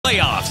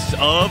playoffs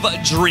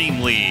of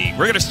Dream League.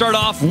 We're going to start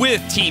off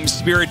with Team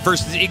Spirit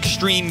versus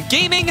Xtreme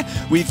Gaming.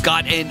 We've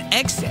got an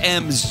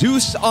XM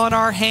Zeus on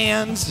our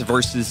hands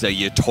versus a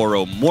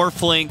Yatoro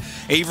Morphling.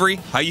 Avery,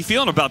 how you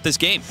feeling about this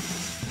game?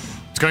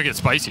 It's going to get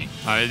spicy.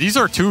 These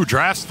are two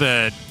drafts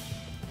that,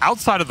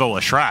 outside of the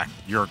Leshrac,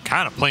 you're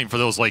kind of playing for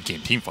those late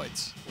game team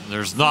fights.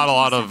 There's not a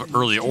lot of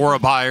early aura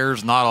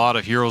buyers, not a lot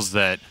of heroes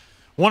that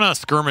want to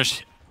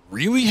skirmish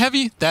really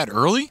heavy that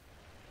early.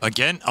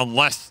 Again,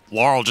 unless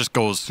Laurel just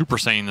goes Super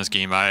Saiyan this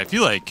game, I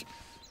feel like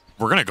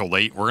we're going to go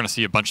late. We're going to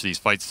see a bunch of these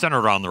fights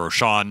centered around the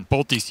Roshan.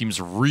 Both these teams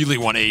really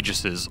want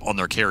Aegises on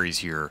their carries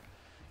here.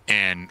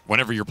 And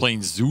whenever you're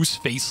playing Zeus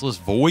Faceless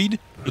Void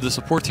with a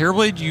support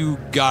Terrorblade, you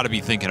got to be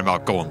thinking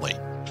about going late.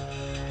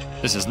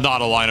 This is not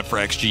a lineup for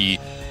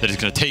XG that is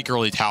going to take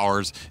early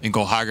towers and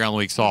go high ground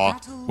like we saw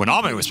when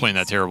Ame was playing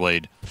that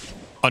Terrorblade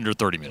under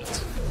 30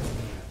 minutes.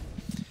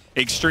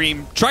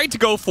 Xtreme tried to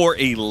go for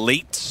a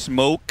late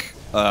smoke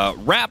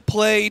wrap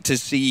play to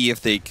see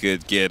if they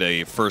could get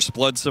a first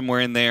blood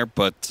somewhere in there,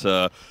 but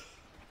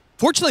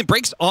fortunately it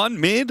breaks on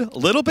mid a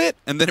little bit,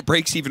 and then it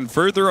breaks even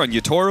further on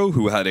Yatoro,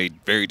 who had a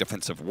very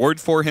defensive ward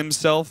for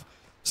himself.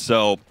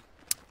 So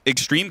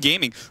Xtreme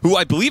Gaming, who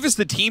I believe is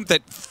the team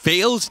that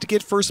fails to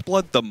get first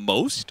blood the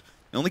most,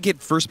 they only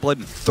get first blood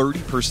in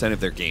 30% of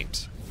their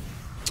games.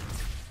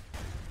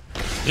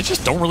 They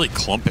just don't really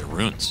clump at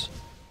runes.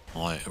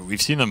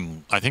 We've seen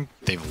them, I think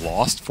they've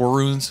lost 4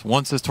 runes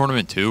once this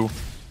tournament too.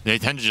 They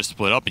tend to just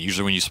split up, and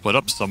usually when you split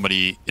up, if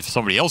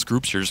somebody else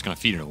groups, you're just going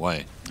to feed it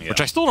away. Yeah.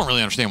 Which I still don't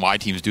really understand why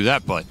teams do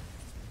that, but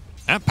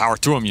power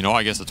to them, you know,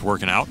 I guess it's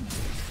working out.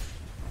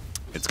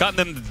 It's gotten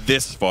them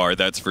this far,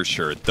 that's for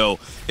sure. Though,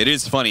 it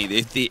is funny,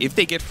 if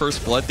they get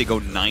first blood, they go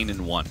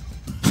 9-1.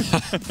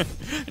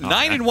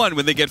 9-1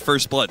 when they get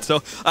first blood.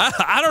 So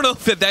I don't know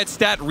if that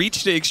stat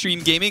reached to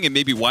Xtreme Gaming and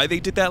maybe why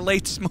they did that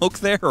late smoke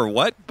there or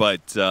what,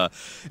 but I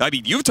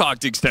mean, you've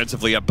talked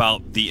extensively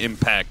about the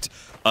impact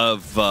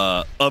of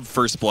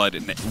first blood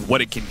and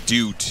what it can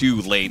do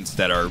to lanes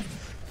that are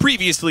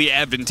previously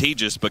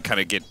advantageous but kind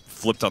of get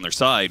flipped on their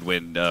side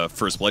when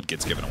first blood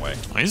gets given away.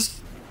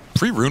 These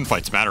pre-rune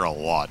fights matter a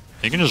lot.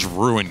 They can just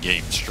ruin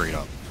games straight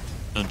up.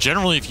 And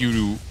generally, if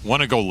you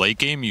want to go late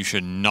game, you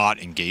should not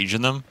engage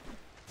in them,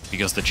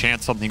 because the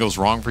chance something goes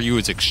wrong for you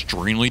is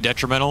extremely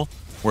detrimental,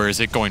 whereas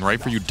it going right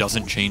for you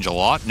doesn't change a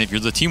lot. And if you're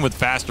the team with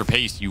faster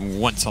pace, you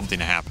want something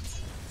to happen.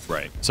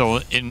 Right. So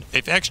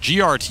if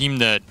XG are a team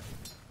that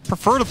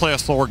prefer to play a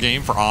slower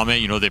game for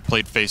Ame, you know, they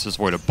played Faceless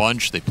Void a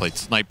bunch, they played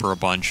Sniper a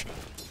bunch,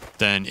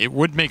 then it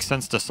would make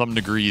sense to some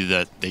degree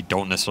that they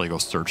don't necessarily go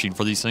searching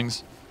for these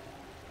things.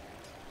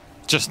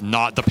 Just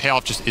not, the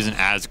payoff just isn't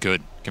as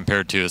good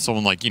compared to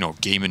someone like, you know,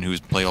 Gaiman,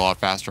 who's played a lot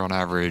faster on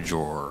average,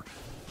 or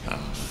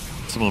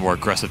some of the more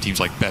aggressive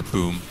teams like Bet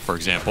Boom, for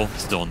example,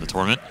 still in the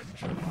tournament.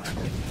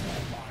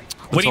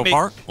 But so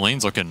far,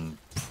 lane's looking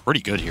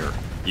pretty good here.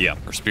 Yeah.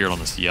 For Spirit on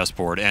the CS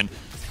board. And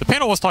the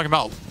panel was talking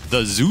about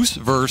the Zeus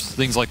versus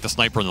things like the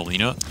Sniper and the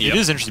Lina. Yep. It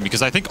is interesting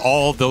because I think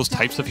all of those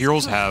types of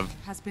heroes have...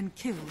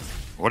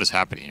 What is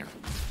happening here?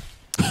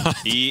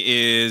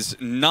 He is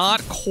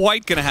not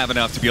quite going to have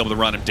enough to be able to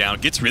run him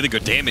down. Gets really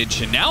good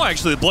damage, and now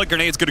actually the Blood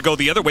Grenade's going to go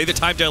the other way. The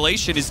time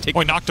dilation is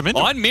taking knocked him in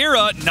on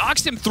Mira,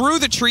 knocks him through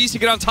the trees to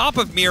get on top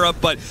of Mira,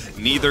 but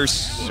neither...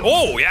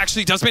 Oh, he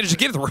actually does manage to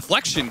get it. The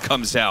reflection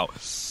comes out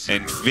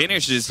and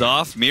finishes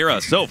off Mira.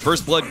 So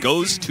first blood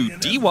goes to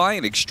DY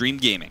and Xtreme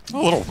Gaming. A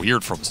little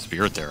weird from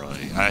Spirit there.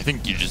 I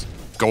think you just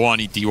go on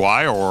eat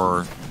DY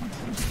or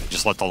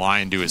just let the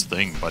Lion do his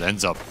thing, but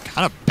ends up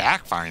kind of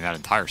backfiring that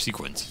entire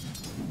sequence.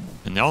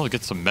 And they'll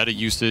get some meta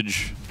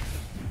usage.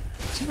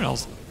 Someone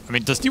else. I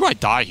mean, does DY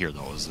die here,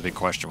 though, is the big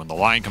question. When the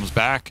Lion comes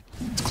back,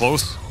 it's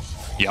close.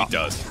 Yeah. He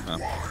does.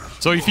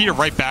 So you feed it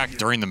right back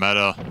during the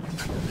meta.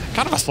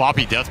 Kind of a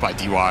sloppy death by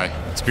DY.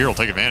 Spirit will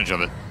take advantage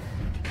of it.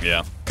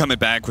 Yeah. Coming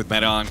back with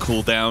meta on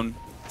cooldown.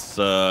 It's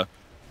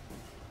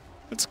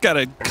got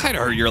to kind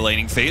of hurt your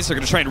laning phase. They're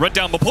going to try and run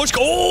down Miposhka.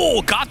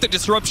 Oh, got the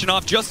disruption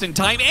off just in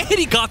time, and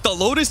he got the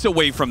Lotus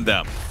away from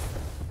them.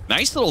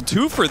 Nice little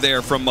twofer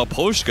there from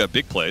Miposhka.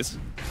 Big plays.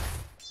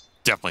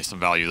 Definitely some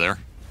value there.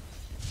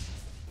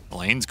 The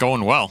lane's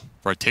going well,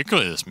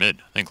 particularly this mid.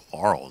 I think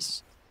Laurel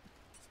is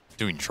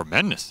doing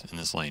tremendous in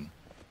this lane.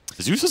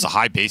 Zeus is a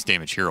high base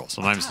damage hero.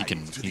 Sometimes he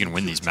can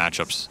win these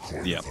matchups.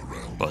 Yeah.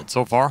 But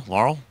so far,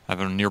 Laurel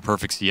having a near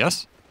perfect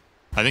CS.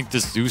 I think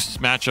this Zeus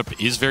matchup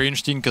is very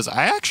interesting because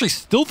I actually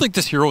still think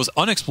this hero is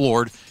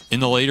unexplored in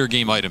the later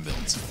game item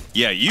builds.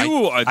 Yeah,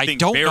 I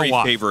think very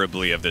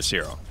favorably of this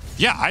hero.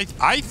 Yeah,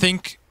 I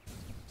think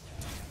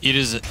it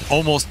is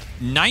almost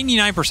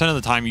 99% of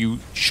the time you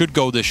should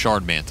go this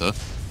Shard Manta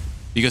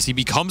because he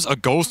becomes a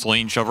ghost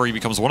lane shover. He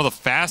becomes one of the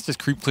fastest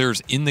creep clearers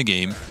in the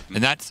game,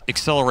 and that's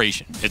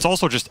acceleration. It's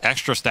also just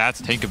extra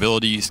stats, tank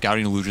ability,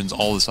 scouting illusions,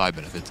 all the side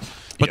benefits.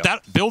 But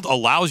that build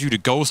allows you to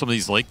go some of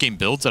these late game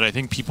builds that I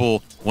think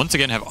people, once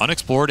again, have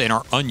unexplored and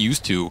are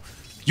unused to.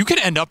 You can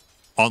end up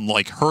on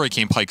like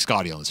Hurricane Pike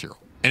Scotty on this hero,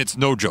 and it's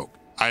no joke.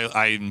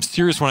 I'm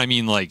serious when I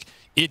mean like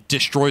it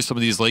destroys some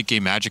of these late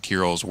game Magic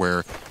heroes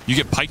where you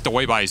get piked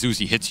away by Zeus,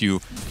 he hits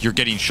you, you're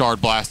getting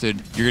shard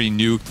blasted, you're getting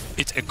nuked.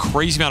 It's a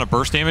crazy amount of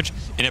burst damage,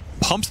 and it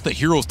pumps the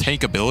hero's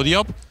tank ability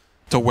up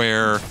to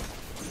where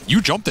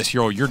you jump this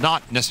hero, you're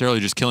not necessarily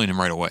just killing him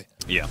right away.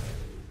 Yeah.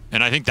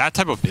 And I think that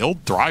type of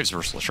build thrives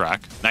versus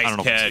Leshrac. Nice I don't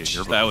know catch.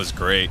 That was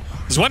great.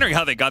 I was wondering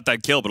how they got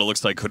that kill, but it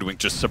looks like Hoodwink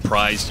just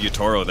surprised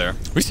Yatoro there.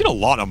 We've seen a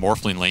lot of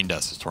Morphling lane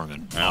deaths this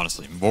tournament,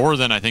 honestly. More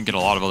than I think in a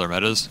lot of other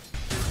metas.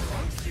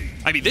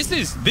 I mean, this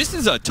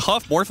is a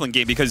tough Morphling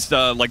game because,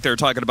 like they were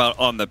talking about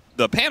on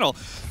the panel,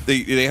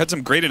 they had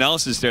some great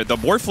analysis there. The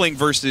Morphling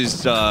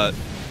versus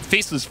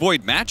Faceless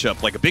Void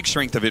matchup, like a big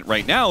strength of it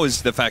right now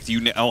is the fact that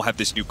you now have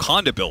this new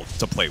Conda build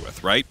to play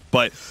with, right?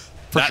 But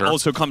that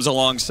also comes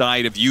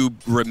alongside of you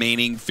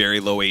remaining very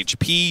low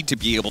HP to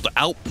be able to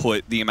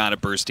output the amount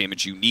of burst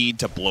damage you need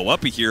to blow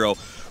up a hero,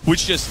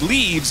 which just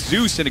leaves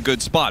Zeus in a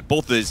good spot.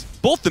 Both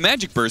the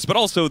magic burst, but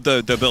also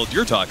the build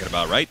you're talking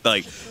about, right?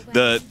 Like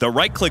the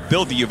right-click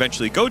build that you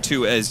eventually go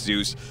to as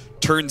Zeus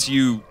turns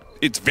you.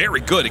 It's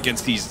very good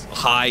against these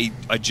high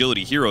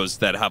agility heroes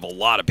that have a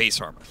lot of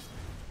base armor.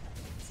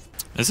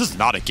 This is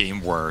not a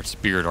game where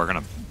Spirit are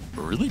going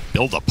to really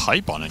build a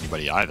pipe on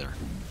anybody either.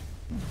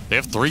 They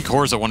have 3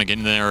 cores that want to get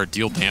in there,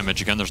 deal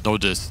damage. Again, there's no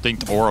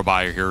distinct aura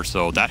buyer here,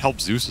 so that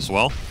helps Zeus as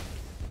well.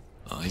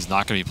 He's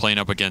not going to be playing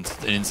up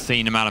against an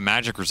insane amount of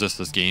magic resist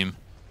this game.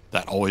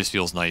 That always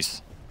feels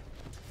nice.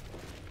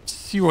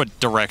 See what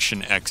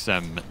direction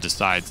XM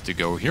decides to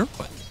go here,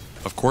 but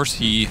of course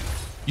he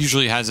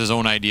usually has his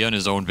own idea and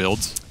his own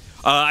builds.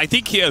 I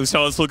think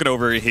so I was looking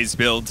over his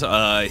build.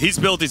 His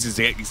build is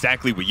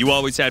exactly what you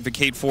always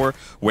advocate for,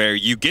 where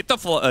you get the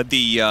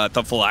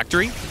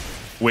phylactery,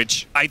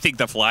 which I think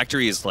the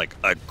phylactery is like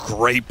a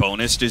great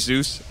bonus to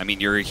Zeus. I mean,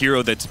 you're a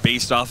hero that's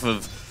based off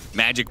of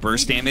magic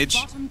burst damage.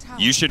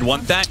 You should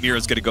want that.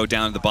 Mira's going to go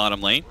down to the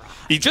bottom lane.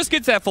 He just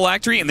gets that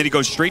phylactery, and then he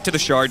goes straight to the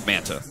shard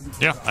manta.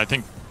 Yeah, I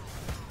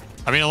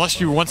mean,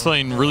 unless you want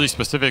something really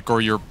specific or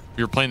you're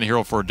playing the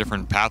hero for a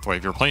different pathway,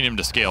 if you're playing him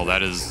to scale,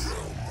 that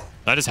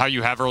is how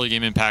you have early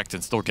game impact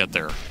and still get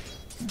there.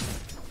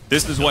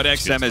 This is what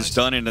XM has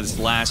done in his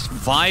last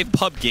 5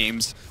 pub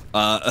games.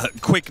 A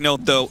quick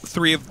note, though,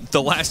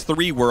 the last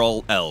 3 were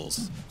all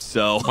L's.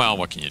 So, well,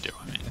 what can you do?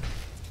 I mean,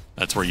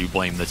 that's where you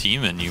blame the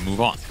team and you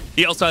move on.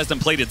 He also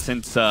hasn't played it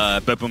since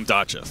Bepum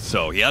Dacha,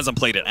 so he hasn't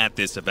played it at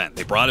this event.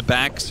 They brought it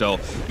back, so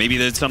maybe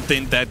there's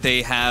something that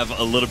they have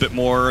a little bit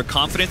more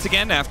confidence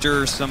again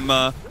after some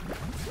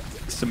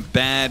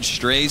bad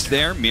strays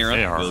there.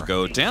 Mira will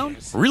go down.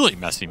 Really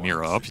messy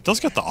Mira up. He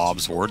does get the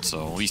Obs ward,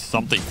 so at least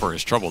something for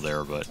his trouble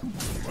there, but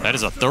that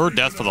is a 3rd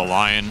death for the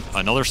Lion.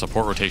 Another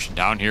support rotation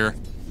down here.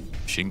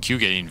 XinQ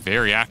getting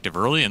very active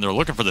early, and they're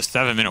looking for the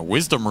 7-minute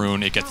Wisdom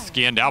Rune. It gets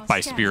scanned out by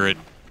Spirit.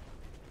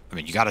 I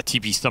mean, you got to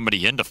TP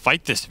somebody in to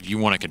fight this if you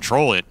want to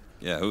control it.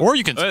 Yeah, or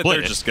you can split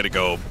They're just going to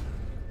go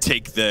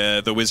take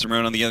the Wisdom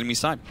Rune on the enemy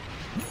side.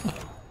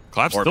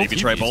 Collapse or maybe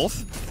try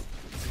both.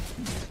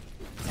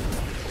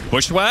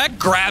 Bushwhack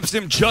grabs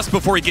him just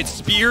before he gets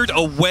speared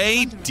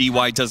away.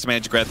 DY does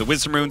manage to grab the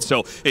Wisdom Rune,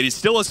 so it is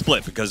still a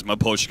split because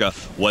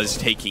Maposhka was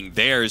taking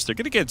theirs. They're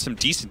going to get some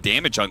decent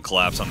damage on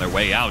Collapse on their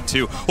way out,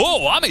 too.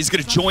 Oh, Ame's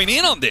going to join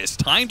in on this.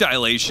 Time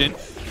dilation.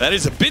 That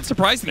is a bit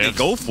surprising they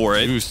go for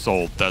it. Who's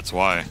sold, that's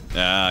why.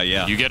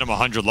 Yeah. You get him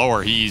 100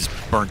 lower, he's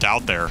burnt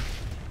out there.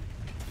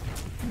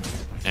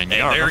 And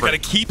they're going to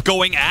keep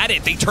going at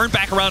it. They turn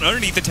back around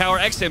underneath the tower.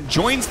 XM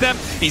joins them.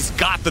 He's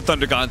got the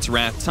Thunder God's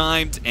Wrath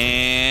timed.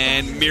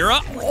 And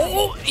Mira,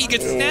 he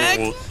gets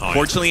snagged.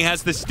 Fortunately, he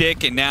has the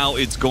stick, and now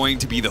it's going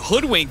to be the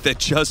Hoodwink that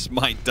just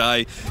might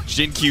die.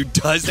 XinQ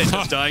does end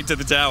up dying to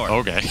the tower.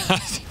 Okay.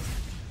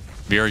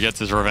 Mira gets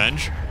his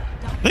revenge.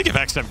 I think if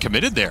XM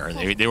committed there,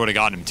 they would have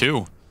gotten him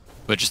too.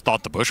 But just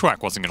thought the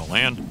Bushwhack wasn't going to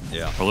land.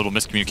 Yeah. A little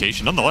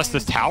miscommunication. Nonetheless,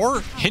 this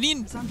tower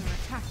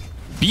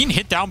being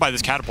hit down by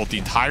this catapult the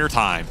entire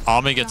time.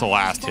 Ame gets a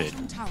last hit.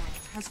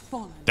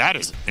 That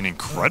is an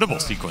incredible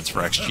sequence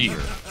for XG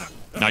here.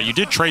 Now, you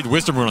did trade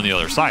Wisdom Rune on the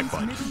other side,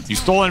 but you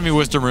stole enemy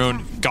Wisdom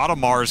Rune, got a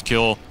Mars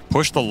kill,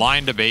 pushed the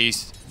line to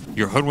base,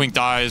 your Hoodwink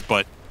dies,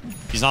 but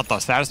he's not the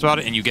saddest about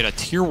it, and you get a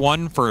tier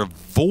 1 for a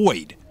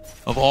Void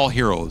of all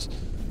heroes.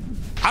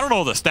 I don't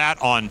know the stat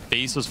on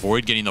Faceless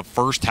Void getting the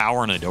first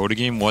tower in a Dota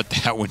game, what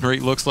that win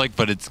rate looks like,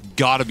 but it's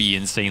got to be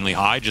insanely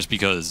high just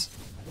because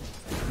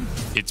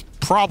it's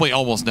probably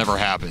almost never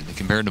happened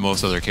compared to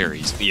most other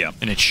carries. Yeah.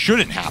 And it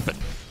shouldn't happen.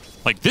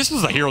 Like, this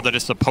is a hero that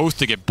is supposed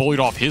to get bullied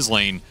off his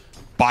lane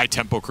by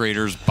tempo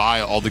creators,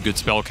 by all the good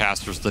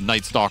spellcasters, the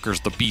Night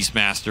Stalkers, the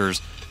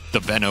Beastmasters, the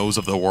Venos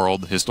of the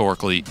world,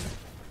 historically.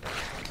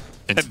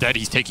 Instead,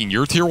 he's taking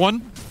your tier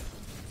 1.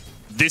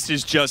 This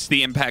is just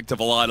the impact of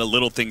a lot of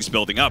little things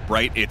building up,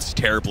 right? It's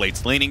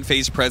Terrorblade's laning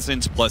phase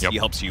presence, plus he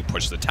helps you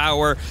push the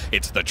tower.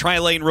 It's the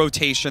tri-lane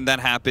rotation that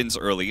happens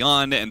early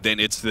on, and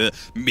then it's the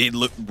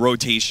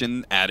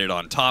mid-rotation added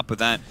on top of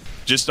that.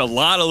 Just a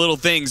lot of little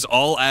things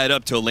all add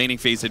up to a laning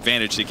phase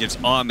advantage that gives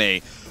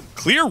Ame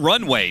clear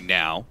runway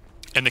now.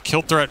 And the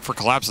kill threat for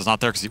Collapse is not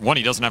there because, one,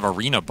 he doesn't have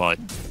Arena, but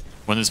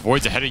when this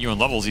Void's ahead of you in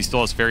levels, he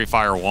still has Fairy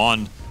Fire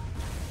Wand.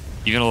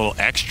 even a little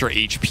extra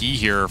HP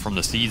here from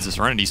the Seeds of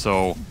Serenity,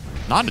 so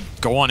not to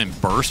go on and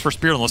burst for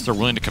Spirit unless they're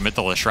willing to commit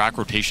the Leshrac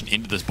rotation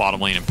into this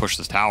bottom lane and push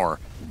this tower.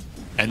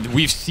 And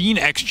we've seen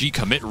XG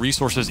commit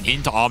resources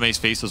into Ame's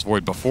Faceless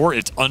Void before.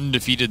 It's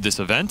undefeated this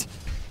event.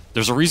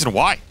 There's a reason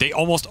why. They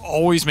almost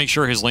always make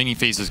sure his laning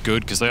phase is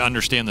good because they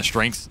understand the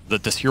strengths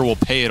that this hero will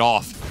pay it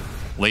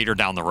off later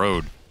down the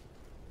road.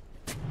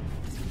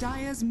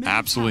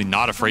 Absolutely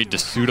not afraid to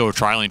pseudo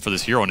tri-lane for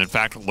this hero. And in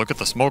fact, look at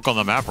the smoke on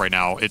the map right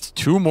now. It's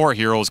 2 more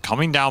heroes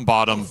coming down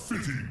bottom.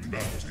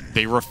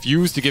 They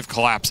refuse to give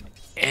Collapse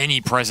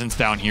any presence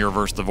down here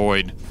versus the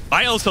Void.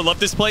 I also love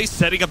this play,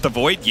 setting up the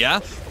Void,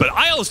 yeah, but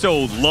I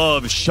also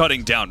love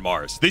shutting down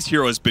Mars. This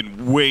hero has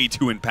been way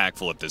too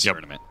impactful at this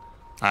tournament.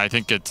 I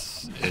think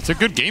it's a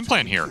good game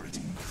plan here.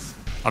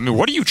 I mean,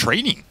 what are you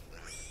trading?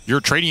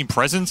 You're trading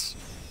presence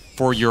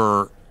for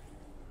your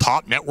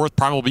top net worth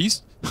Primal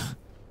Beast?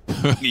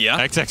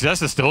 Yeah.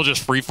 XXS is still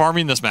just free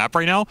farming this map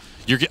right now.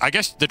 I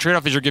guess the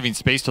trade-off is you're giving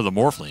space to the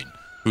Morphling,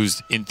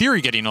 who's in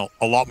theory getting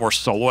a lot more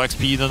solo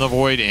XP than the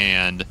Void,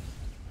 and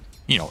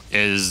you know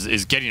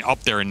is getting up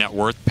there in net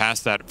worth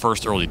past that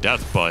first early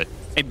death. But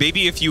and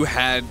maybe if you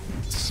had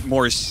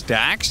more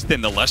stacks,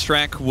 then the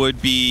Leshrac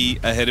would be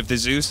ahead of the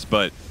Zeus,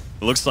 but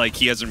it looks like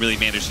he hasn't really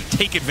managed to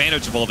take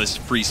advantage of all this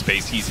free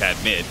space he's had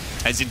mid,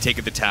 hasn't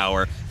taken the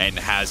tower, and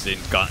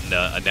hasn't gotten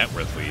a net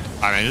worth lead.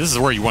 I mean, this is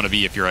where you want to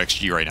be if you're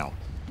XG right now.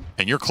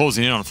 And you're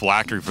closing in on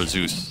Phylactery for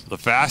Zeus. The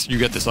faster you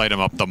get this item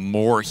up, the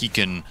more he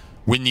can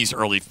win these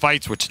early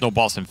fights, which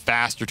snowballs him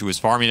faster to his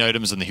farming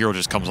items, and the hero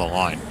just comes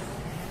online.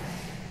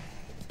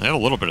 They have a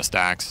little bit of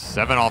stacks.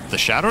 7 off the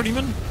Shadow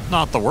Demon,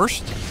 not the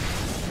worst.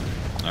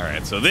 All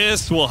right, so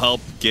this will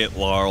help get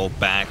Laurel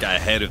back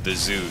ahead of the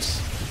Zeus.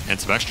 And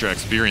some extra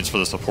experience for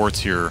the supports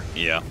here.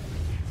 Yeah.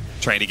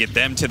 Trying to get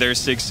them to their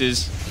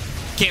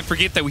 6s. Can't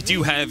forget that we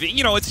do have,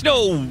 you know, it's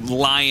no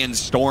Lion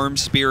Storm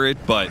Spirit,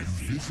 but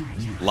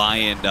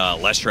Lion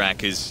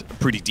Leshrac is a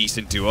pretty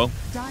decent duo.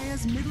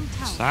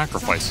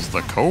 Sacrifices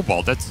the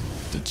Cobalt. That's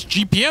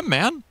GPM,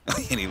 man.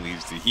 And he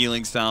leaves the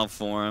healing salve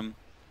for him.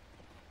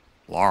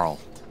 Laurel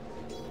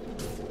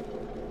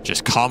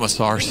just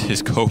commissars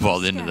his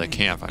Cobalt into the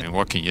camp. I mean,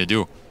 what can you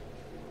do?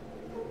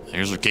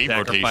 Here's a gate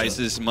rotation.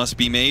 Sacrifices must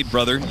be made,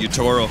 brother.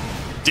 Yatoro.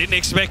 Didn't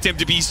expect him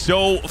to be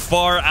so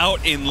far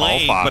out in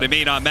lane, but it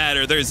may not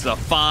matter. There's a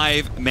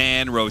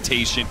 5-man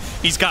rotation.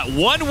 He's got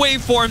one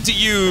waveform to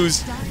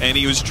use, and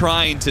he was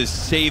trying to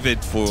save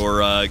it for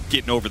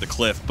getting over the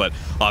cliff, but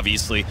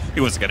obviously he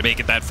wasn't going to make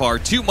it that far.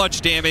 Too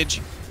much damage.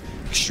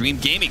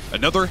 Xtreme Gaming,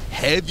 another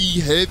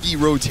heavy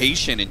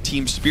rotation, and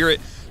Team Spirit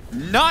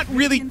not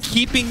really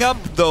keeping up,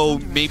 though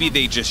maybe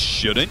they just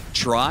shouldn't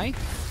try.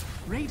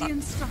 I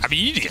mean,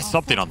 you need to get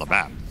something on the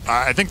map.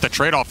 I think the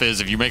trade-off is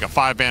if you make a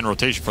 5-man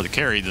rotation for the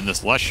carry, then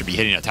this Lesh should be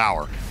hitting a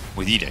tower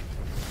with Edict.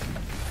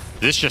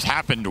 This just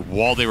happened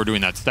while they were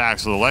doing that stack,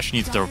 so the Lesh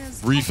needs to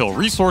refill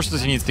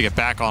resources. He needs to get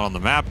back on the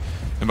map.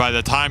 And by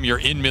the time you're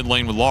in mid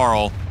lane with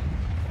Laurel,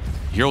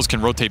 heroes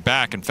can rotate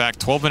back. In fact,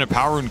 12-minute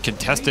power rune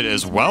contested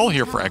as well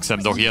here for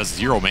XM, though he has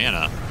 0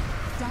 mana.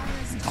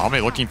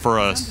 Ame looking for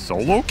a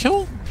solo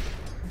kill?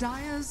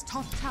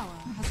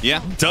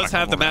 Yeah, does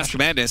have the Master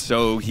Madness,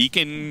 so he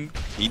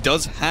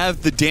does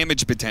have the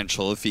damage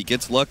potential if he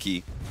gets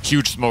lucky.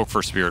 Huge smoke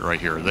for Spirit right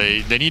here.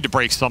 They need to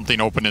break something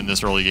open in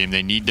this early game.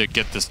 They need to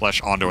get this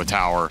Lesh onto a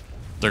tower.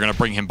 They're going to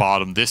bring him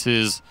bottom. This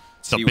is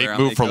the big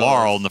move for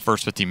Laurel in the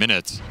first 15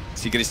 minutes.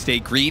 Is he going to stay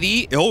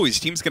greedy? Oh, his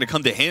team's going to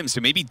come to him, so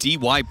maybe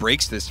DY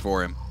breaks this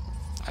for him.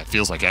 It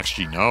feels like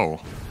XG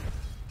no.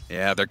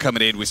 Yeah, they're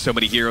coming in with so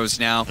many heroes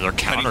now. They're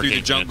cutting through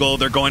the jungle.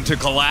 They're going to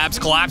Collapse.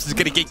 Collapse is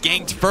going to get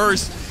ganked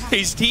first.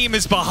 His team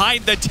is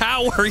behind the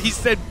tower. He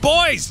said,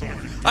 boys,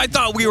 I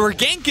thought we were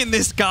ganking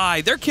this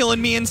guy. They're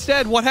killing me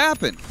instead. What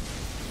happened?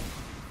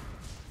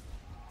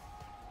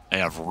 They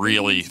have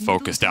really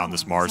focused down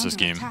this Mars this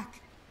game.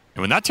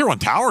 And when that tier 1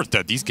 tower is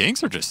dead, these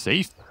ganks are just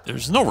safe.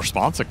 There's no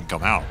response that can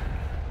come out.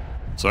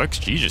 So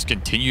XG just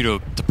continue to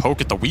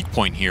poke at the weak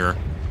point here.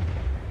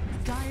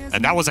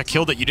 And that was a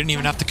kill that you didn't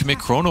even have to commit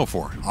chrono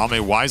for.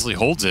 Ame wisely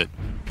holds it.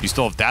 You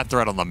still have that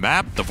threat on the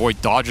map. The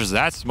Void dodges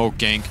that smoke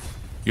gank.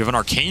 You have an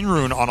Arcane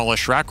Rune on a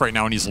Leshrac right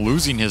now, and he's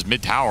losing his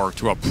mid tower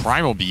to a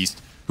Primal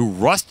Beast who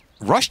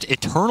rushed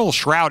Eternal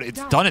Shroud.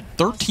 It's done at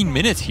 13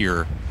 minutes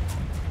here.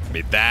 I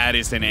mean, that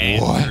is an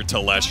answer to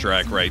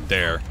Leshrac right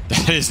there.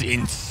 That is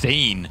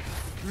insane.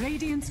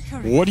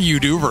 What do you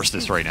do versus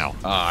this right now?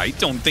 I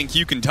don't think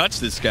you can touch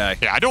this guy.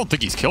 Yeah, I don't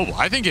think he's killable.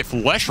 I think if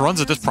Lesh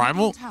runs at this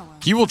Primal,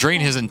 he will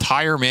drain his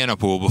entire mana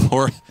pool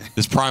before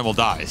this Primal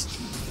dies.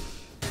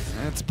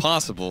 That's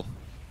possible.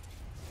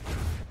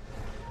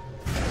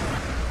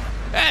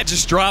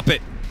 Just drop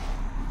it.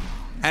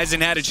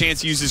 Hasn't had a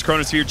chance to use his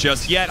Chronosphere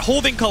just yet.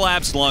 Holding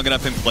Collapse long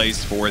enough in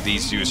place for the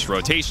Zeus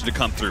rotation to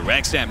come through.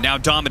 XM now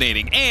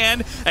dominating,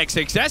 and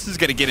XXS is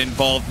going to get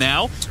involved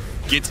now.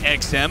 Gets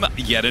XM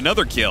yet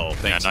another kill.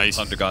 Thanks to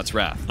Thunder God's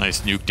Wrath.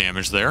 Nice nuke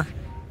damage there.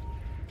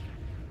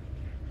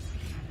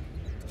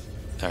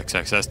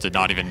 XXS did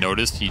not even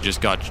notice. He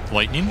just got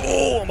lightning.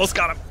 Oh, almost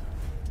got him.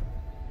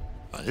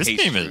 This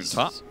Haste game is...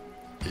 top.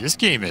 This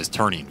game is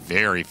turning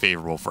very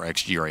favorable for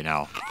XG right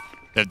now.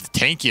 They have the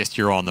tankiest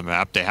hero on the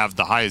map, they have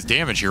the highest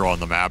damage hero on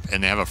the map,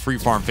 and they have a free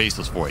farm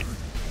Faceless Void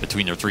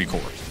between their 3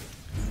 cores.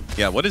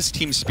 Yeah, what does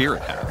Team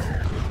Spirit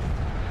have?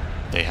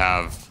 They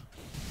have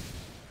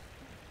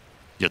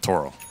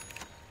Yatoro.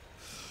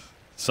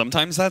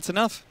 Sometimes that's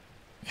enough.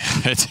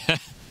 It's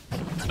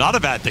not a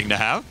bad thing to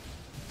have.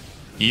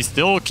 He's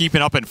still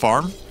keeping up in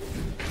farm.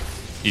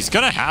 He's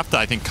going to have to,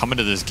 I think, come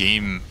into this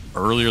game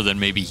earlier than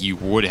maybe he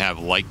would have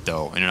liked,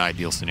 though, in an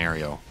ideal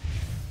scenario.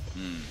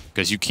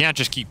 Because you can't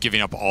just keep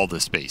giving up all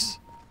this space.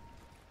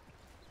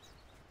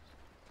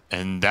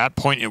 And that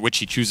point at which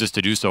he chooses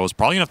to do so is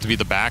probably going to have to be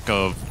the back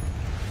of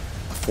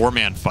a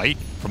 4-man fight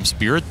from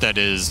Spirit that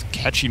is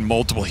catching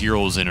multiple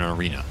heroes in an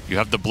arena. You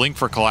have the blink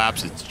for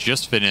Collapse. It's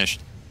just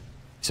finished.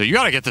 So you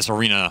got to get this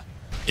arena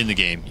in the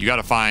game. You got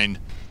to find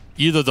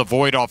either the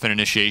Void off an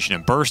initiation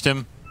and burst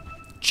him,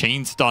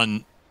 chain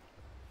stun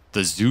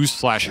the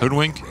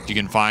Zeus/Hoodwink. You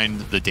can find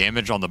the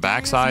damage on the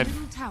backside.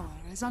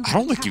 I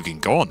don't think you can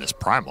go on this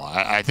Primal.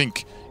 I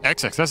think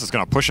XXS is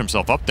going to push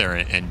himself up there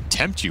and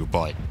tempt you,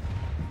 but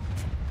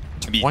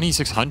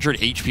 2600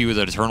 HP with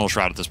an Eternal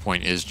Shroud at this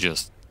point is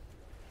just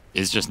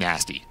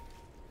nasty.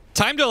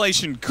 Time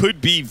dilation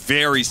could be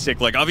very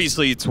sick. Like,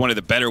 obviously, it's one of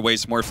the better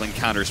ways Morphling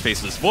counters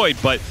Faceless Void,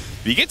 but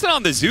if he gets it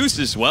on the Zeus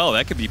as well,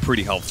 that could be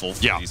pretty helpful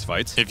for these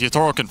fights. If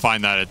Yatoro can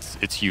find that,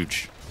 it's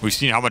huge. We've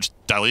seen how much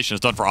dilation is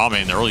done for Ame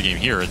in the early game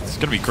here. It's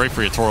going to be great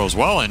for Yatoro as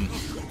well, and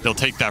they'll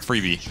take that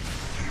freebie.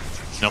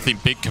 Nothing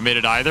big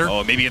committed either.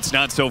 Oh, maybe it's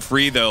not so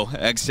free, though.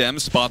 XM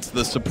spots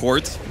the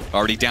support,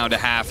 already down to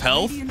half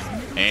health.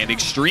 And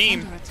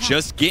Xtreme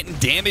just getting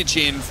damage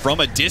in from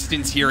a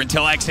distance here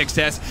until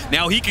XXS.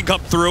 Now he can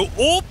come through.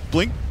 Oh,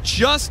 Blink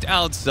just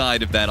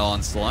outside of that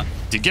onslaught.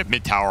 Did get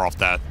mid-tower off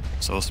that,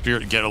 so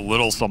Spirit get a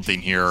little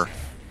something here.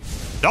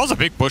 That was a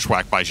big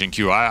bushwhack by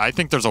XinQ. I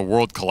think there's a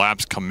world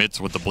collapse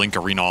commits with the Blink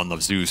Arena on the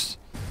Zeus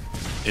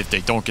if they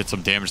don't get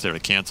some damage there to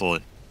cancel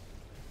it.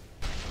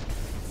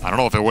 I don't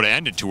know if it would have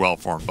ended too well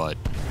for him, but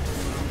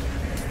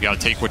you got to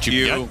take what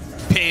you can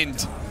get.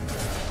 Pinned.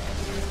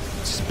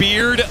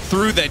 Speared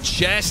through the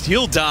chest.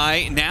 He'll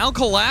die. Now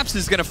Collapse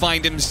is going to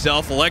find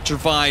himself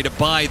electrified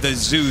by the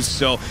Zeus,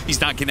 so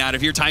he's not getting out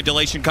of here. Time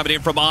dilation coming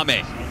in from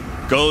Ame.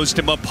 Goes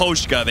to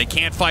Maposhka. They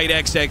can't fight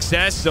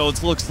XXS, so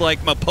it looks like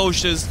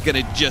Maposhka's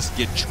going to just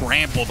get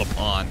trampled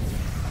upon.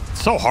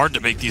 It's so hard to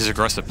make these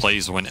aggressive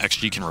plays when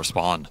XG can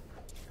respond.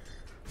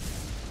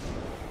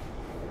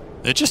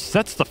 It just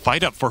sets the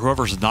fight up for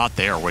whoever's not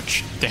there,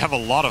 which they have a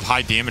lot of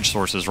high damage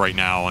sources right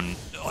now, and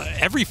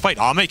every fight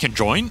Ame can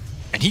join,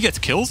 and he gets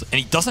kills, and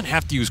he doesn't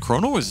have to use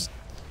Chrono. It's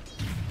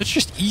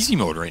just easy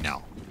mode right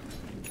now.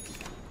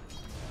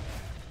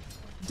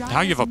 Now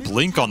you have a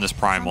Blink on this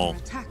Primal.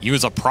 He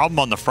was a problem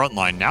on the front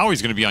line. Now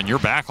he's going to be on your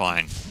back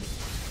line.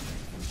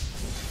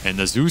 And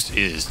the Zeus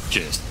is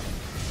just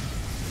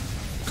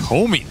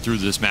combing through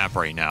this map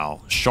right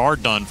now.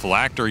 Shard done,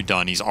 Phylactery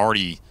done. He's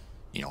already,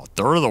 a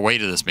third of the way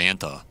to this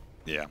Manta.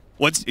 Yeah.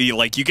 Once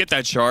you get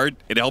that shard,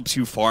 it helps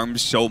you farm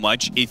so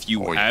much if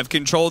you have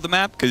control of the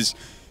map, because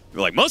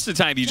most of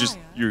the time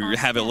you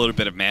have a little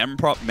bit of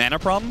mana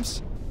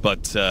problems,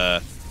 but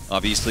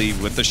obviously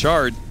with the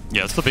shard,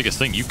 yeah, that's the biggest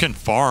thing. You can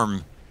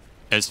farm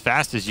as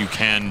fast as you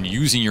can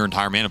using your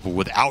entire mana pool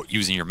without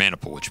using your mana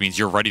pool, which means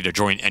you're ready to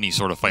join any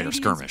sort of fight or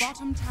skirmish.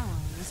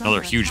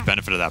 Another huge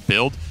benefit of that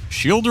build.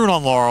 Shield Rune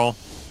on Laurel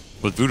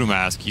with Voodoo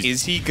Mask.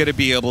 Is he going to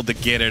be able to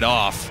get it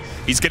off?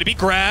 He's going to be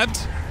grabbed.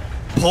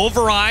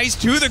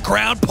 Pulverized to the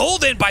ground,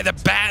 pulled in by the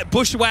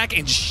bushwhack,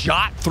 and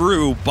shot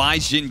through by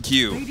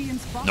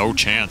XinQ. No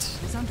chance.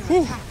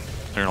 Whew.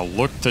 They're going to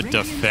look to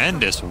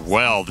defend as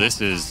well.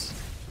 This is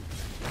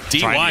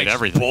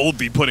DY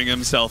boldly putting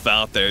himself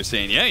out there,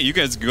 saying, yeah, you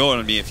guys can go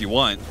on me if you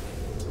want.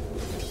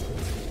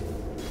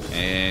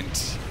 And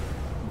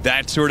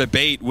that sort of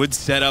bait would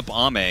set up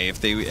Ame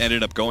if they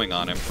ended up going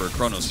on him for a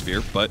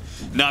Chronosphere, but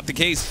not the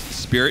case.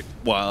 Spirit,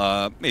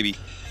 maybe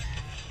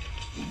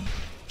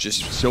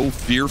just so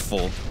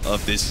fearful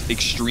of this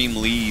extreme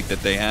lead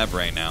that they have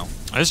right now.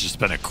 This has just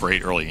been a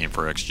great early game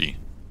for XG.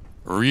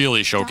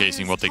 Really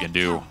showcasing what they can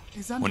do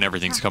when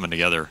everything's coming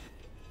together.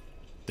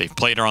 They've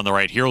played around the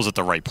right heroes at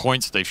the right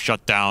points. They've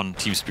shut down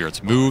Team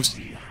Spirit's moves,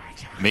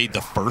 made the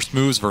first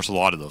moves versus a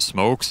lot of those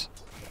smokes.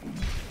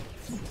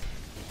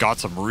 Got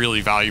some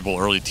really valuable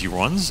early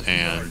T1s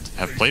and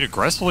have played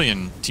aggressively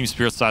in Team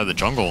Spirit's side of the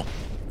jungle.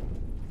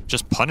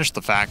 Just punished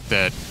the fact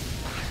that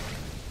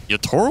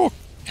Yatoro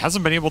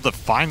hasn't been able to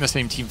find the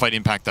same teamfight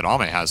impact that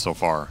Ame has so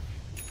far.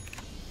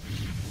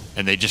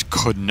 And they just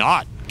could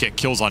not get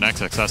kills on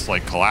XXS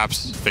like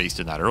Collapse faced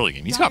in that early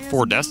game. He's got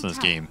 4 deaths in this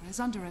game.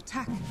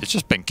 It's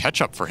just been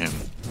catch-up for him.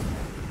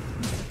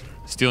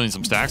 Stealing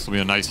some stacks will be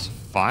a nice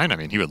find. I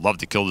mean, he would love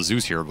to kill the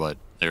Zeus here, but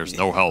there's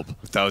no help.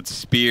 Without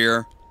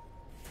Spear,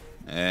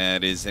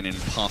 that is an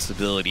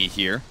impossibility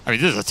here. I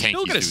mean, this is a tanky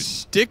Still gonna Zeus.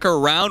 Stick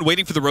around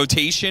waiting for the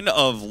rotation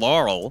of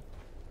Laurel.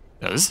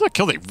 Yeah, this is a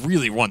kill they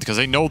really want because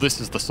they know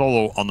this is the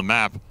solo on the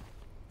map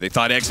They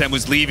thought XM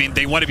was leaving.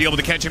 They want to be able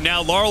to catch him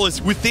now. Laurel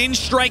is within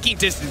striking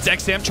distance.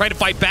 XM trying to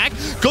fight back.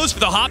 Goes for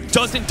the hop.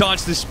 Doesn't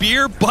dodge the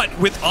spear. But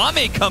with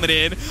Ame coming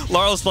in,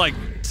 Laurel's like,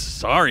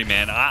 sorry,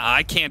 man.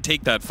 I can't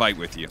take that fight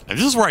with you. And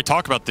this is where I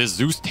talk about this.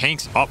 Zeus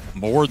tanks up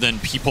more than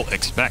people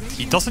expect.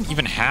 He doesn't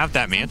even have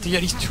that Mantle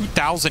yet. He's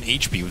 2,000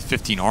 HP with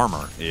 15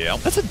 armor. Yeah.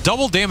 That's a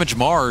double damage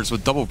Mars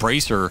with double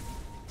bracer.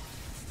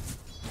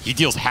 He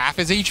deals half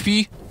his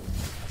HP.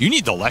 You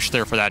need the Lesh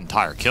there for that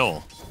entire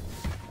kill.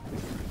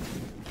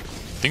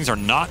 Things are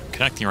not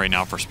connecting right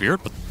now for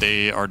Spirit, but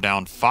they are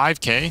down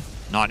 5k.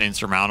 Not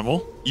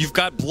insurmountable. You've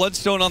got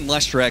Bloodstone on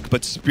Leshrac,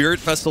 but Spirit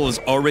Vessel is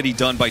already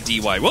done by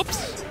DY.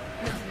 Whoops.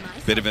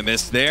 Bit of a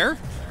miss there.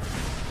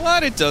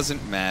 But it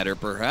doesn't matter,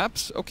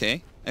 perhaps.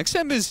 Okay.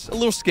 XM is a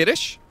little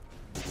skittish.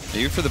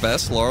 Maybe for the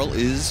best. Laurel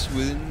is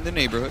within the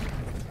neighborhood.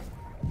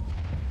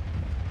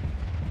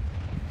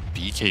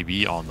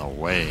 BKB on the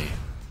way.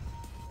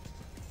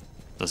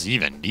 Doesn't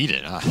even need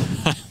it,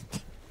 huh?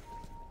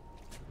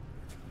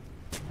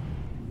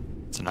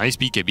 It's a nice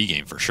BKB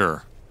game for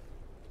sure.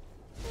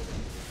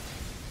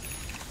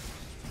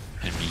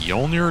 And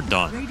Mjolnir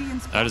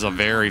done. That is a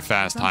very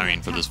fast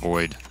timing for this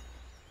Void.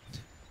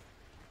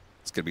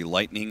 It's going to be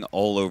lightning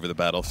all over the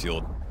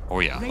battlefield. Oh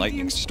yeah.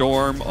 Lightning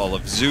Storm, all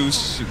of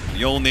Zeus,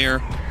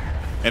 Mjolnir.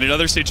 And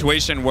another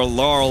situation where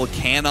Laurel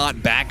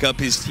cannot back up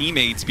his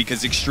teammates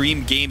because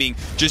Xtreme Gaming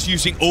just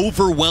using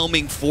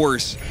overwhelming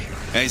force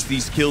as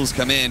these kills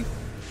come in.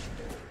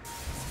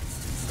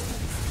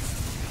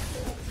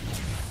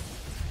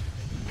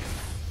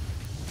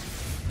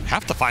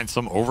 Have to find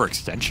some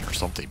overextension or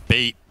something.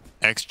 Bait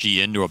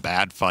XG into a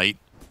bad fight.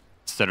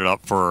 Set it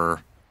up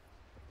for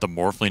the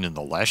Morphling and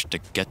the Lesh to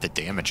get the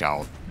damage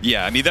out.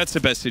 Yeah, I mean, that's the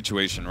best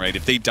situation, right?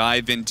 If they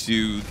dive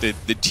into the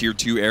tier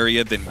 2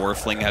 area, then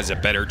Morphling has a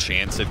better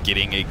chance of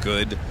getting a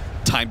good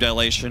time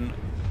dilation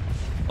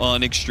on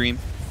Xtreme,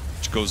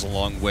 which goes a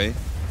long way.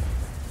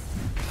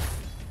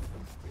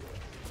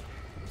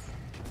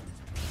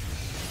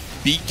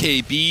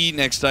 BKB,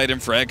 next item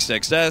for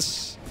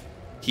XXS.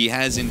 He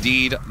has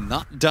indeed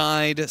not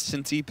died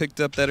since he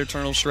picked up that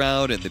Eternal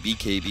Shroud, and the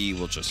BKB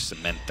will just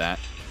cement that.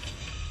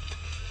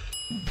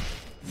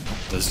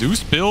 The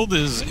Zeus build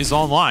is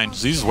online.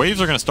 So these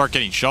waves are going to start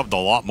getting shoved a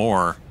lot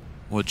more,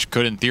 which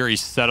could, in theory,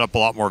 set up a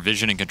lot more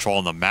vision and control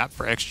on the map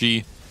for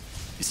XG.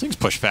 These things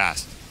push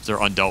fast. They're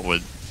undealt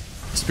with.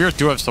 The Spirits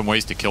do have some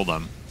ways to kill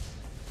them.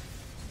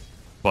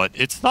 But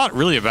it's not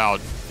really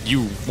about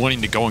you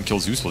wanting to go and kill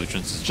Zeus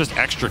Legions. It's just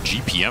extra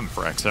GPM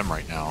for XM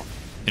right now.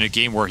 In a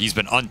game where he's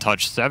been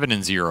untouched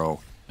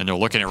 7-0, and they're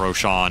looking at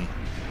Roshan.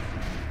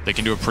 They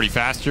can do it pretty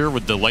fast here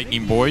with the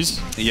Lightning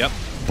Boys. Yep,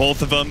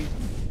 both of them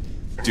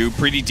do a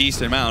pretty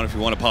decent amount. If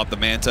you want to pop the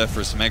Manta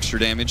for some extra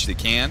damage, they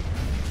can.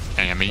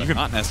 And I mean, you can,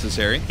 not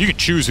necessary. You can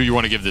choose who you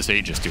want to give this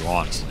Aegis to,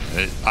 honestly.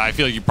 I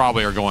feel like you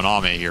probably are going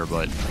Ame here,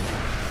 but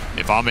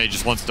if Ame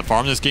just wants to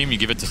farm this game, you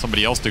give it to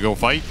somebody else to go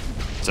fight.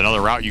 It's another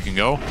route you can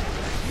go.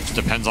 It just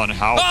depends on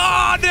how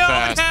fast.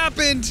 It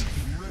happened!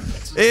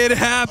 It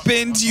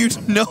happened. You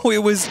know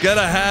it was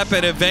gonna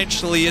happen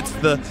eventually. It's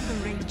the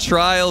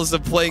trials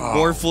of playing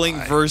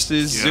Morphling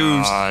versus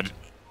Zeus.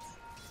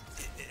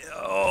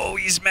 Oh,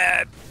 he's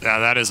mad. Yeah,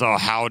 that is a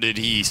how did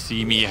he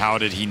see me? How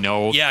did he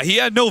know? Yeah, he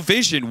had no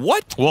vision.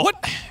 What? Well, what?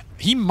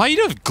 He might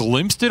have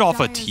glimpsed it off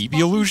a TB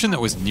illusion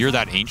that was near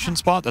that ancient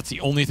spot. That's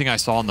the only thing I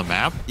saw on the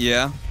map.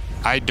 Yeah.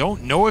 I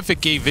don't know if it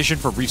gave vision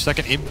for a brief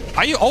second.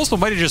 I also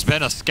might have just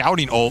been a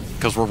scouting ult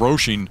because we're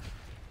roshing.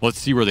 Let's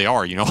see where they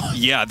are, you know?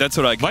 Yeah, that's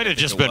what I might have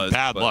just been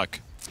bad luck.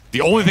 The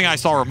only thing I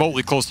saw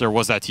remotely close there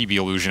was that TB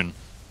illusion.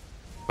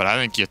 But I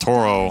think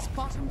Yatoro...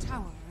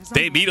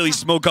 They immediately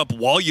smoke up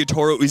while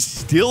Yatoro is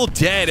still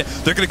dead.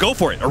 They're going to go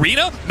for it.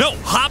 Arena? No,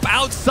 hop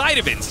outside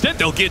of it. Instead,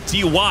 they'll get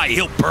DY.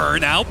 He'll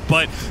burn out,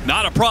 but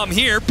not a problem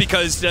here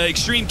because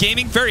Xtreme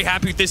Gaming, very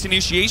happy with this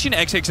initiation.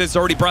 XX has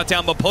already brought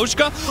down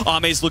Maposhka.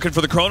 Ame's looking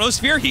for the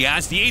Chronosphere. He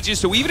has the Aegis,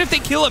 so even if they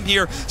kill him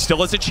here,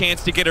 still has a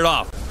chance to get it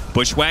off.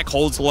 Bushwhack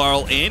holds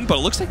Laurel in, but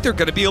it looks like they're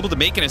going to be able to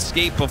make an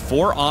escape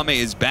before Ame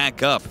is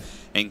back up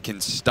and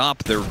can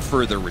stop their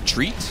further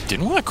retreat.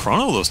 Didn't want to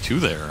chrono those two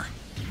there.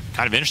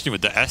 Kind of interesting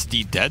with the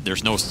SD dead,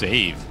 there's no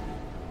save.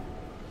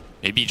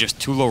 Maybe just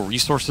too low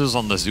resources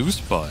on the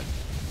Zeus, but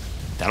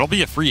that'll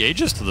be a free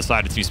Aegis to the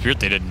side of Team Spirit.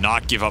 They did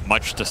not give up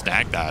much to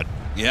snag that.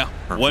 Yeah,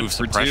 one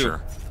for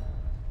pressure.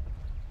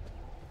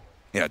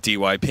 Yeah,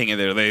 DY pinging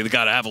there. They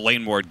got to have a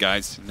lane ward,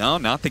 guys. No,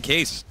 not the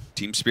case.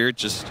 Team Spirit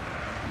just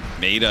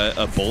made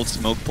a bold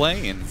smoke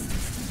play and...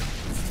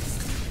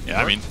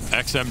 Yeah, I mean,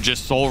 XM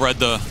just soul read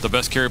the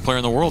best carry player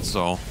in the world,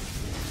 so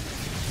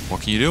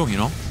what can you do, you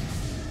know?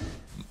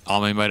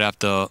 Ame might have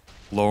to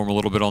lower him a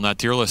little bit on that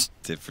tier list.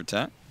 Tit for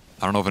tat.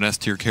 I don't know if an S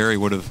tier carry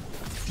would have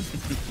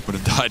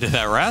died to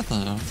that wrath.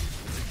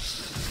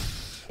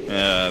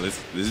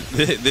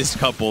 This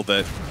couple,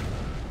 that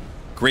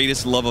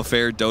greatest love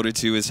affair Dota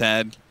 2 has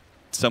had.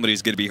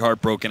 Somebody's going to be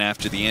heartbroken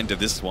after the end of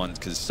this one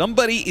because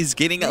somebody is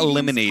getting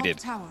eliminated.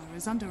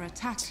 Is it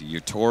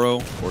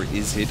Yatoro or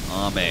is it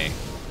Ame?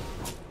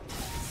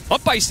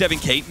 Up by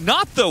 7k,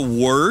 not the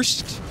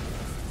worst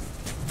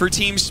for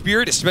Team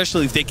Spirit,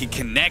 especially if they can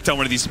connect on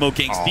one of these smoke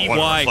gangs.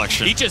 DY,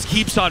 he just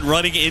keeps on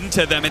running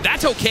into them, and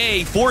that's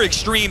okay for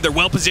Xtreme. They're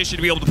well positioned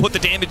to be able to put the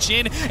damage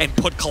in and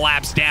put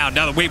Collapse down.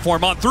 Now the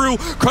waveform on through.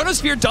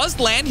 Chronosphere does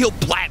land. He'll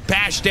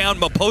bash down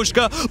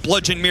Miposhka,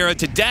 bludgeon Mira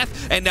to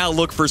death, and now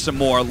look for some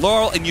more.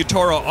 Laurel and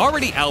Yatoro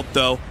already out,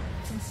 though.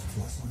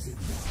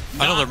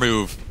 Another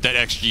move that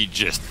XG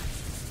just...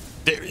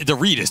 The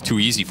read is too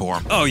easy for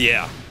them. Oh,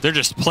 yeah. They're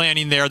just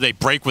planning there. They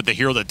break with the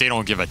hero that they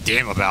don't give a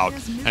damn about.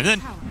 And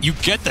then you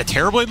get the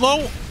Terrorblade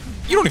low.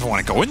 You don't even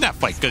want to go in that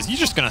fight because you're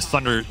just going to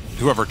thunder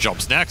whoever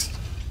jumps next.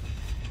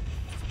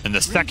 And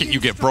the second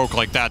you get broke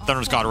like that,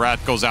 Thunder's God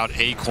Wrath goes out,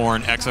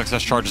 Acorn, XXS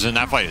charges in,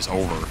 that fight is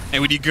over.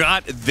 And when you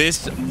got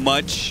this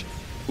much...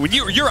 When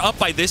you're up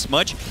by this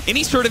much,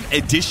 any sort of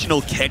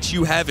additional catch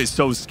you have is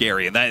so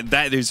scary. And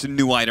that is a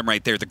new item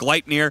right there. The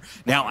Gleipnir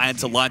now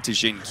adds a lot to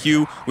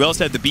XinQ. We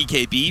also have the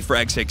BKB for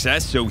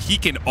XXS, so he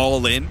can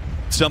all in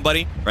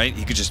somebody, right?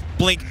 He could just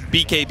blink,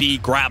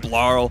 BKB, grab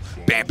Laurel,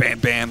 bam, bam,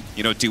 bam,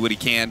 you know, do what he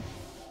can.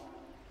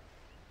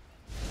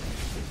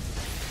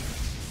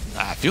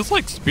 It feels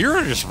like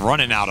Spirit are just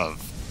running out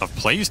of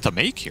plays to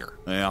make here.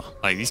 Yeah.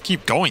 Like, these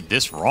keep going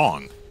this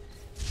wrong.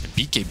 And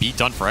BKB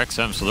done for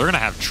XM, so they're going to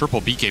have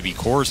triple BKB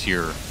cores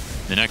here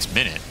in the next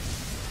minute.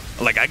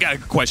 Like, I got to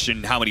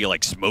question how many,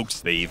 like,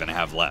 smokes they even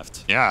have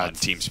left on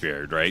Team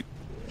Spirit, right?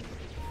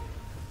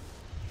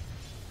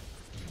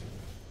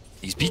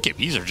 These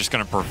BKBs are just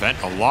going to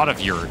prevent a lot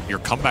of your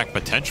comeback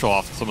potential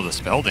off some of the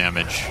spell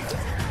damage.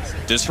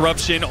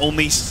 Disruption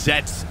only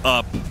sets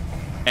up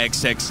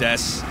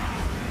XXS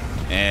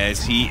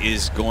as he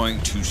is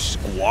going to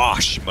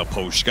squash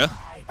Miposhka.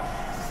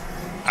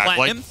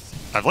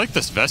 I've liked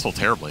this Vessel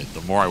terribly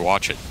the more I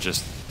watch it.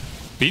 Just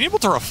being able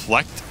to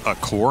reflect a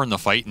core in the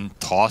fight and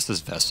toss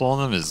this Vessel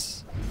on them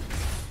it's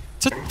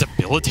a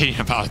debilitating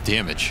amount of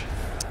damage.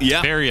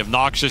 Yeah. Very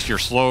obnoxious. You're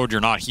slowed,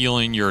 you're not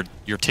healing, you're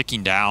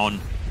ticking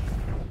down.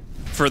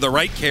 For the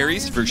right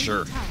carries, for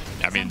sure.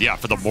 I mean, yeah,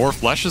 for the more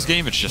Fleshes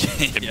game, it's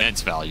just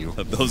immense value.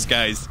 Those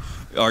guys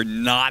are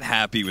not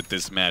happy with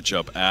this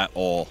matchup at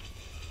all.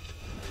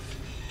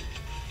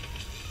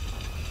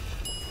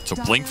 So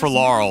Blink for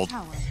Laurel.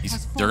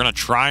 They're going to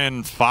try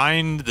and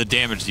find the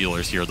damage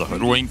dealers here. The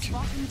Hoodwink,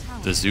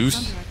 the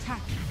Zeus,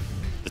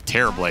 the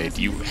Terrorblade.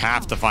 You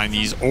have to find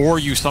these, or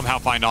you somehow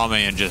find Ame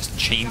and just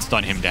chain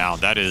stun him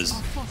down. That is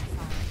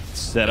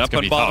set up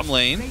on bottom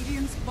lane.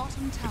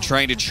 They're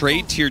trying to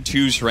trade tier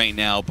 2s right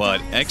now,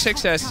 but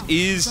XXS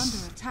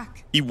is...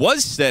 He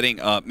was setting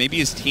up. Maybe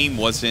his team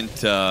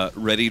wasn't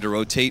ready to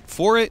rotate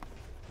for it.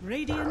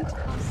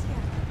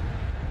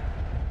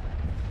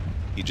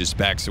 He just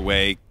backs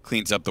away,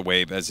 cleans up the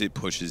wave as it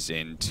pushes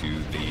into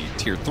the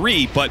tier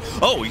 3. But,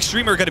 oh,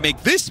 Xtreme are going to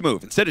make this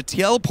move. Instead of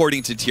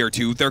teleporting to tier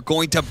 2, they're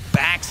going to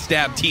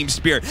backstab Team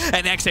Spirit.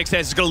 And XXS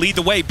is going to lead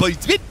the way, but he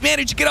did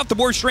manage to get off the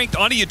more strength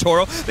onto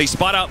Yatoro. They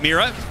spot out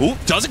Mira. Ooh,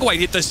 doesn't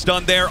quite hit the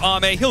stun there.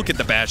 Ame, he'll get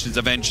the bashes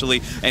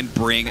eventually and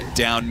bring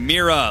down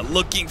Mira.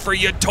 Looking for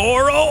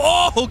Yatoro.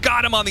 Oh,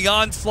 got him on the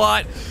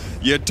onslaught.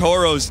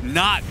 Yatoro's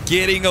not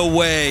getting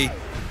away.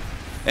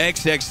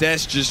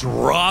 XXS just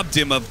robbed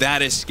him of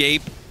that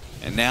escape,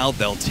 and now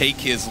they'll take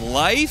his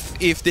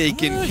life if they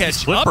can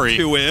catch up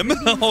to him.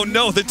 Oh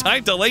no, the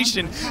time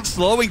dilation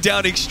slowing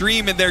down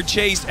Xtreme in their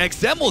chase.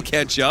 XM will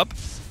catch up.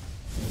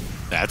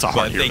 That's a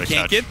hard hero to catch. They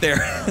can't get there.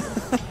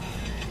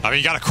 I mean,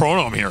 you got to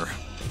chrono him here.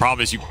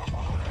 Problem is you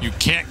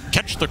can't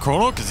catch the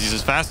chrono because he's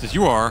as fast as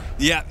you are.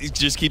 Yeah, he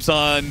just keeps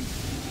on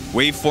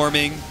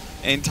waveforming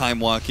and time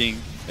walking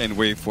and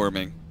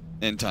waveforming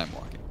and time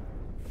walking.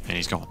 And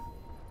he's gone.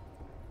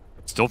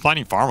 Still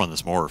finding farm on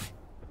this morph.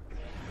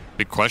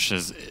 Big question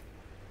is,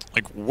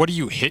 like, what do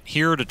you hit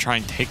here to try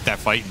and take that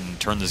fight and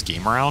turn this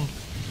game around?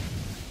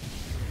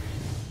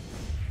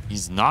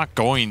 He's not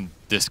going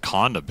this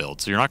Conda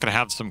build, so you're not going to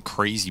have some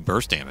crazy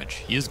burst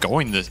damage. He is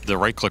going the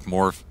right-click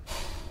morph,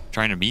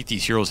 trying to meet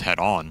these heroes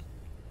head-on.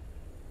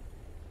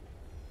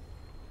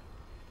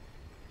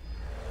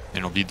 And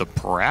it'll be the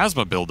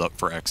Parasma build-up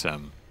for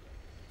XM.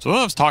 So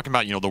I was talking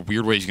about, you know, the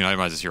weird ways you can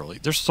itemize this hero.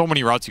 Like, there's so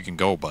many routes you can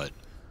go, but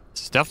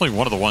it's definitely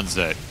one of the ones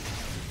that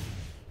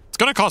it's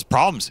going to cause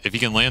problems if you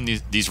can land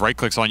these right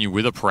clicks on you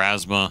with a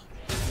Parasma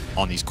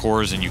on these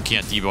cores and you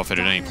can't debuff it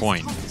at any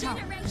point.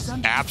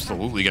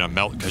 Absolutely going to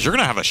melt because you're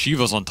going to have a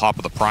Shiva's on top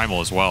of the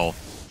Primal as well.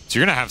 So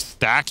you're going to have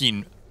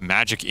stacking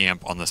Magic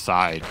Amp on the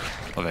side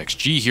of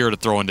XG here to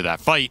throw into that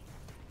fight.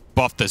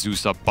 Buff the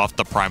Zeus up, buff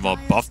the Primal,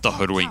 buff the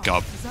Hoodwink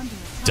up.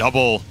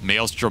 Double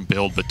Maelstrom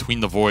build between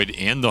the Void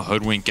and the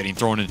Hoodwink getting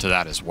thrown into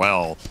that as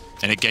well.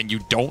 And again, you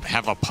don't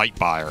have a Pipe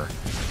Buyer.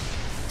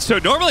 So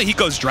normally he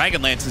goes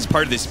Dragonlance as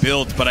part of this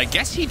build, but I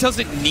guess he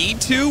doesn't need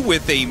to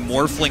with a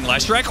Morphling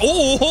Leshrac.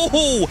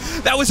 Oh,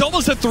 that was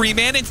almost a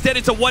 3-man. Instead,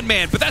 it's a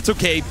 1-man, but that's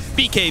okay.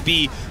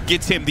 BKB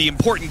gets him the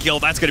important kill.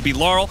 That's going to be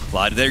Laurel. A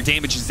lot of their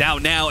damage is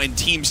out now, and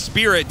Team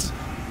Spirit,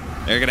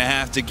 they're going to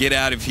have to get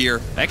out of here.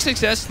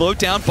 XXS slowed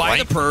down by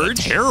the Purge.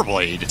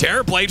 Terrorblade.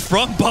 Terrorblade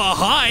from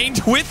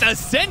behind with a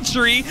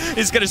Sentry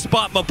is going to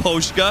spot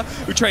Miposhka,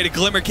 who tried to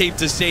Glimmer Cape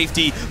to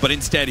safety, but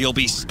instead he'll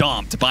be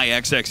stomped by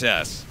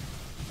XXS.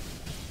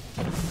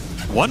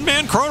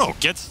 One-man Chrono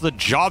gets the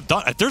job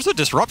done. If there's a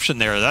disruption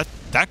there,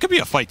 that could be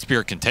a fight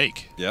Spirit can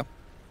take. Yeah.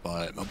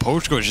 But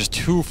Mapochko is just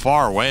too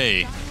far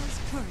away. Dire's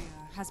courier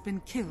has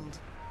been killed.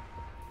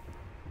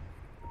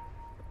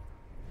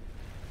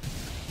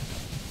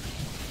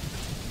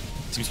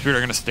 Team Spirit are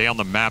going to stay on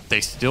the map.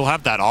 They still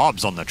have that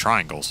obs on the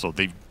triangle, so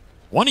they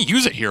want to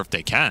use it here if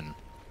they can.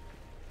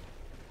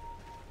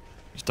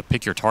 Just to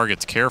pick your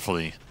targets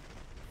carefully.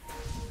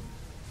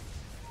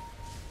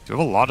 You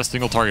have a lot of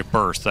single target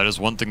bursts. That is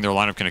one thing their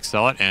lineup can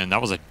excel at, and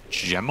that was a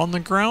gem on the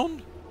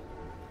ground?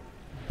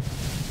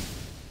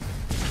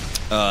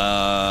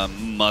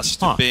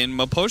 Must have been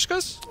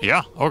Mapochka's?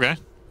 Yeah, okay.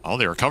 Oh,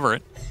 they recover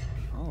it.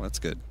 Oh, that's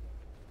good.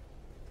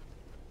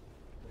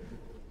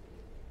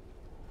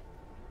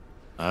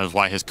 That is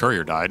why his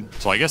courier died.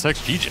 So I guess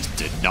XG just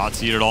did not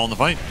see it at all in the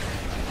fight.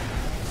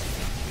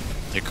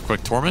 Take a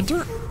quick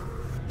Tormentor.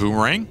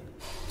 Boomerang.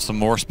 Some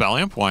more Spell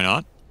Amp, why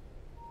not?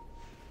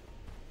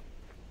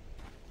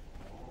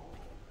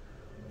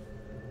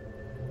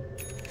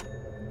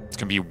 It's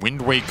going to be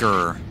Wind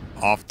Waker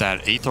off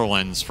that Aether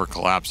Lens for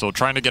Collapse. So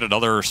trying to get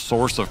another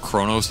source of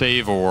Chrono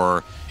Save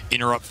or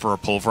interrupt for a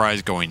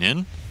Pulverize going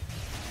in.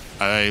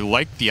 I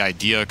like the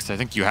idea because I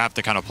think you have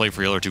to kind of play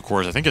for the other two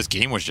cores. I think his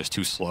game was just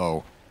too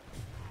slow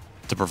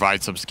to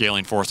provide some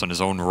scaling force on his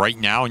own right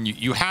now, and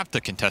you have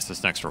to contest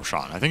this next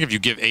Roshan. I think if you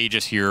give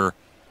Aegis here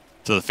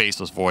to the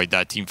Faceless Void,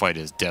 that team fight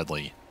is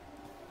deadly.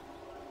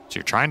 So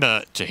you're trying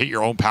to hit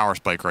your own power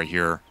spike right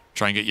here.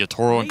 Try and get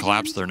Yatoro and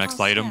Collapse their next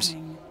items.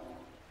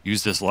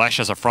 Use this Lesh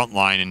as a front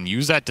line and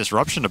use that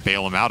disruption to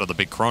bail him out of the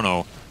big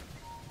Chrono.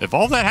 If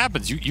all that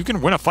happens, you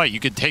can win a fight. You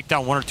can take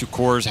down one or two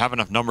cores, have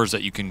enough numbers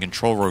that you can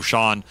control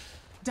Roshan.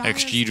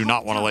 XG do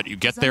not want to let you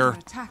get there.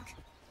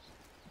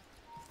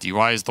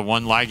 DY is the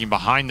one lagging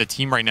behind the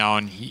team right now,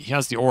 and he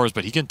has the auras,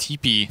 but he can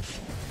TP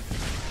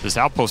this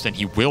outpost, and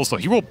he will. So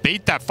he will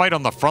bait that fight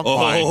on the front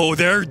line. Oh,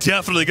 they're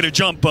definitely going to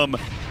jump him.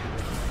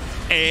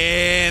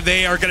 And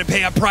they are going to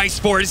pay a price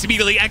for it. It's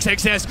immediately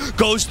XXS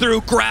goes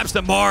through, grabs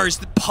the Mars,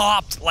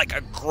 popped like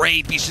a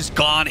grape. He's just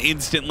gone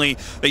instantly.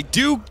 They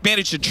do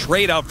manage to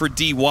trade out for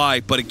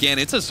DY, but again,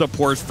 it's a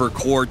support for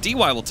core.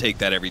 DY will take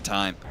that every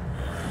time.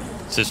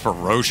 This is for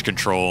Roche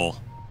control.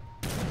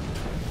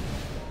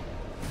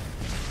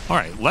 All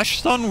right, Lesh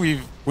Stun,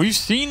 we've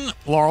seen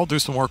Laurel do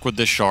some work with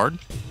this shard.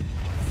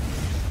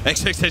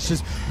 XXS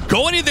just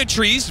going in the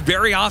trees,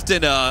 very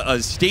often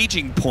a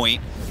staging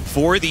point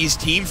for these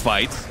team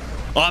fights.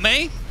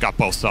 Ame got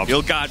both subs.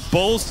 He'll got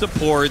both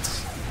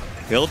supports.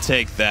 He'll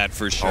take that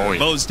for sure. Oh, yeah.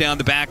 Mows down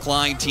the back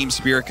line. Team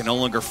Spirit can no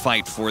longer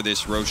fight for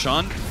this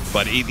Roshan,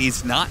 but it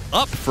is not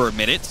up for a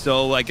minute,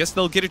 so I guess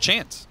they'll get a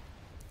chance.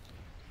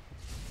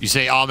 You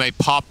say Ame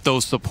popped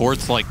those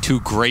supports like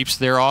two grapes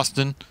there,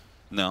 Austin?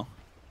 No.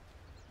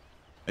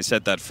 I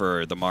said that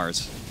for the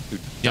Mars. Who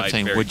Yeah, I'm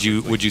saying, would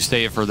you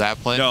say it for that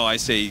play? No, I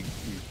say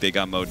they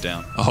got mowed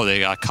down. Oh,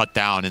 they got cut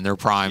down in their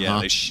prime, Yeah,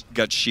 huh? they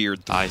got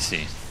sheared. I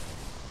see.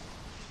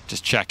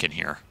 Just checking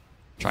here.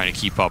 Trying to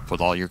keep up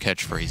with all your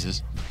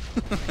catchphrases.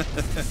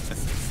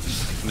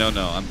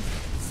 No,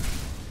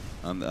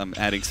 I'm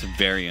adding some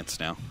variants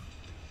now.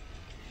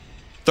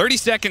 30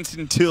 seconds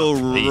until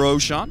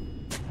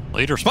Roshan.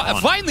 Later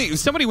spawn. Finally,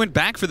 somebody went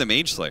back for the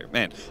Mage Slayer.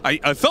 Man,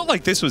 I felt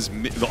like this was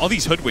all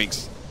these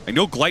hoodwinks. I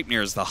know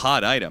Gleipnir is the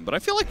hot item, but I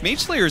feel like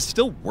Mage Slayer is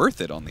still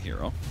worth it on the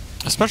hero.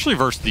 Especially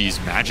versus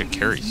these magic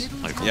carries,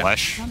 like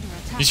Lesh.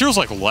 These heroes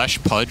like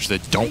Lesh, Pudge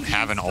that don't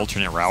have an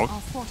alternate route.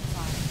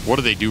 What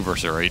do they do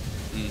versus it, right?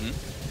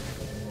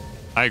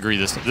 I agree.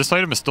 This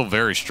item is still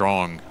very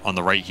strong on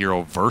the right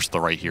hero versus the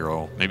right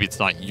hero. Maybe it's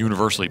not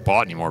universally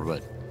bought anymore,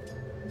 but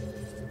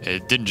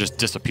it didn't just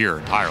disappear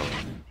entirely.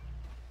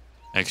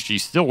 XG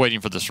still waiting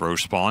for this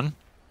Roche spawn.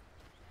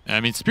 And, I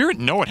mean, Spirit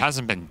know it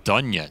hasn't been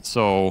done yet,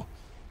 so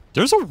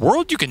there's a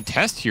world you can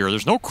test here.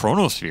 There's no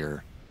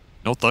Chronosphere,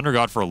 no Thunder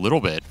God for a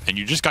little bit, and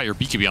you just got your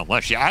BKB on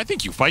Lesh. Yeah, I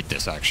think you fight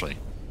this, actually.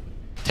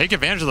 Take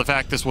advantage of the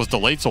fact this was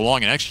delayed so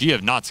long, and XG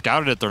have not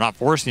scouted it. They're not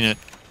forcing it.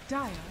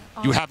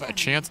 You have a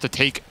chance to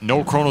take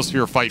no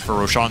Chronosphere fight for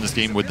Roshan this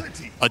game with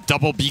a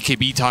double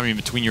BKB timing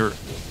between your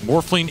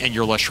Morphling and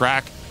your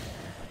Leshrac.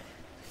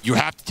 You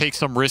have to take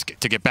some risk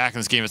to get back in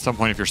this game at some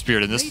point if you're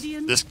Spirit, and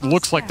this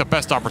looks like the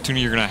best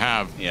opportunity you're going to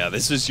have. Yeah,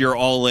 this is your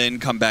all-in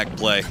comeback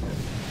play.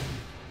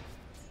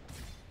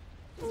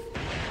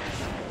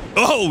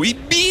 Oh,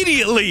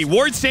 immediately!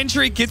 Ward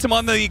Sentry gets him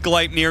on the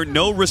Gleipnir.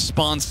 No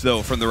response,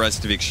 though, from the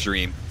rest of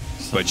Xtreme.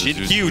 But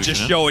XinQ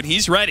just showing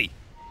he's ready.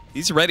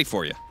 He's ready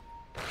for you.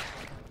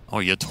 Oh,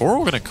 Yatoro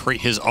going to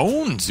create his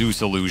own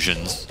Zeus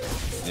illusions.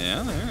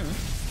 Yeah,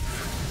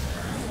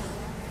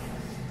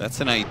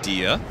 that's an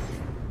idea.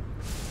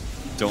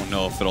 Don't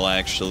know if it'll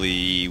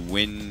actually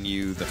win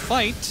you the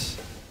fight.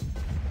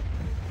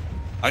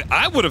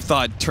 I would have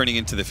thought turning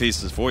into the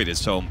Faceless Void is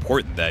so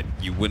important that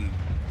you wouldn't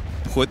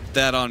put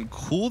that on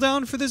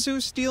cooldown for the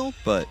Zeus deal,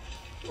 but...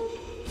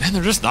 Man,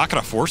 they're just not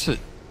going to force it.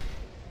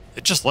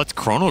 It just lets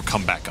Chrono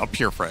come back up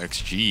here for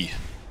XG.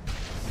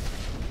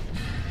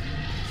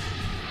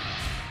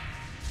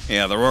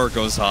 Yeah, the roar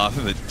goes off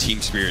and the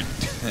Team Spirit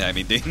Yeah, I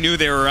mean, they knew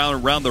they were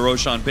around the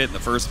Roshan pit in the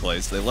first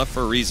place. They left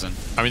for a reason.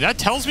 I mean, that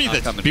tells me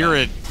that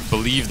Spirit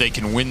believe they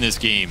can win this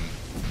game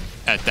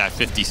at that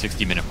 50,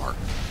 60-minute mark.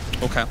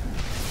 Okay.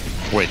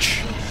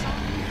 Which,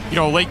 you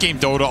know, late game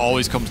Dota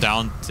always comes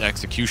down to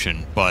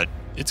execution, but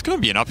it's going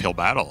to be an uphill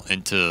battle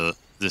into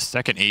the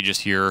second Aegis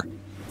here.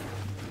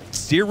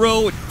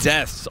 0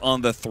 deaths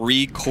on the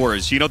 3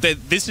 cores. You know,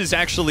 this is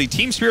actually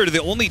Team Spirit are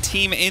the only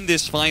team in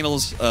this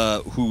finals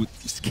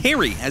whose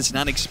carry has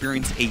not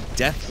experienced a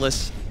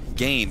deathless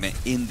game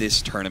in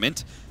this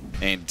tournament.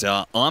 And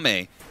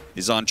Ame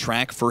is on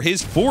track for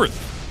his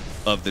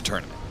 4th of the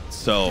tournament.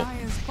 So,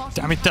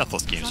 I mean,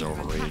 deathless games are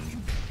overrated.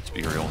 Let's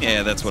be real.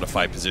 Yeah, that's what a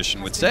 5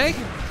 position would say.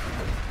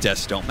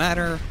 Deaths don't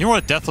matter. You know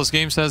what a deathless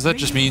game says? That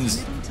just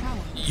means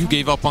you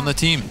gave up on the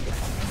team.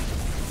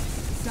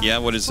 Yeah,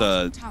 what is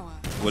a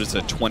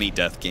 20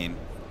 death game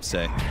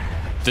say?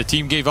 The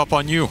team gave up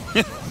on you.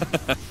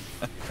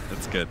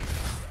 That's good.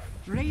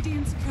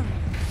 Radiant's courier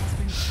has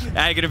been killed.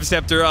 Aghanim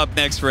Scepter up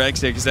next for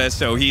XXS,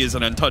 so he is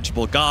an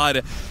untouchable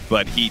god,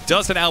 but he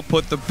doesn't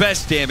output the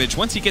best damage.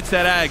 Once he gets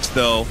that Ags,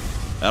 though,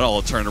 that'll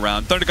all turn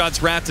around. Thunder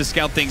God's Wrath to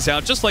scout things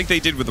out, just like they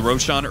did with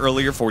Roshan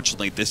earlier.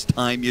 Fortunately, this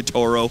time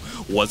Yatoro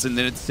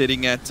wasn't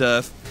sitting at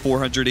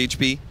 400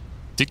 HP.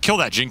 Did kill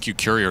that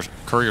XinQ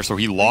courier, so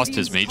he lost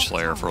his Mage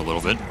Slayer for a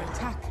little bit.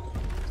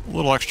 A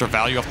little extra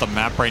value off the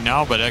map right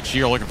now, but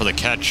XG are looking for the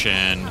catch,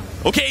 and...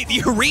 Okay,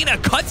 the arena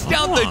cuts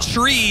down the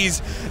trees.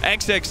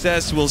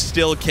 XXS will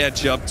still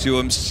catch up to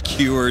him,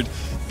 skewered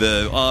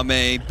the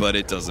Ame, but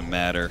it doesn't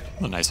matter.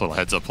 A nice little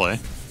heads-up play.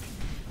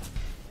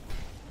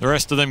 The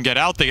rest of them get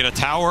out. They get a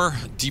tower,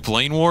 deep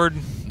lane ward.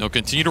 They'll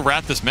continue to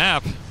rat this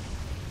map.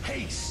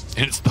 Haste.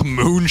 And it's the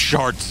Moon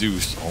Shard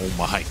Zeus. Oh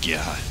my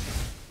god.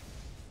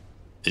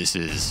 This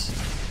is...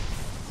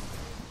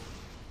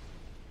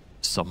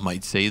 some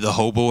might say the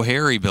Hobo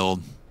Harry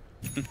build.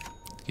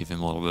 Give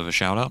him a little bit of a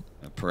shout out.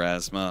 A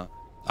Parasma.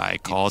 I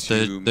call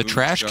it the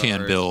trash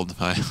can build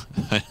by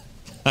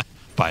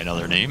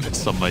another name,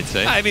 some might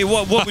say. I mean,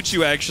 what would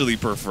you actually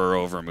prefer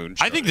over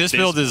Moonshard? I think this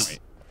build is...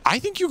 I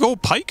think you go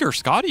Pike or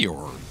Scotty,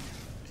 or...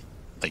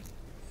 like,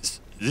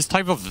 this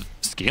type of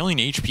scaling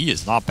HP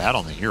is not bad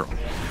on the hero.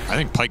 I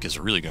think Pike is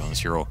really good on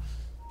this hero.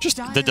 Just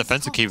the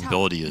defensive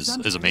capability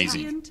is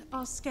amazing.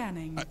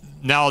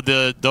 Now,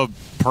 the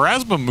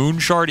Parasma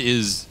Moonshard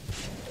is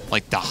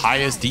like the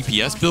highest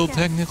DPS build,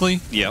 technically.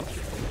 Yep.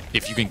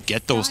 If you can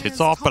get those hits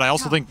off, but I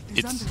also think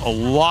it's a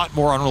lot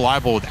more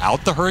unreliable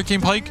without the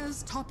Hurricane Pike.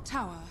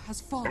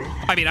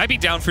 I mean, I'd be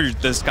down for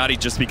the Scotty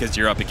just because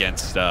you're up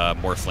against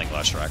Morphling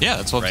Leshrac. Yeah,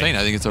 that's what I'm saying. I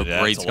think it's a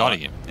great Scotty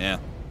game. Yeah.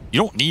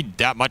 You don't need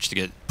that much to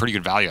get pretty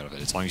good value out of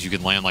it. As long as you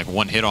can land like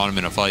one hit on him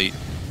in a fight,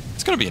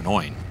 it's going to be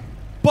annoying.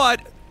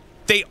 But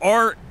they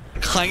are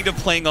kind of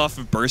playing off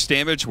of burst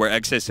damage where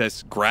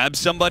XSS grabs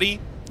somebody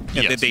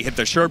and then they hit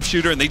the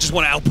sharpshooter and they just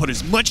want to output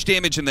as much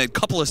damage in a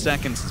couple of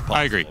seconds as possible.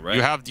 I agree.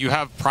 Right? You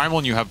have Primal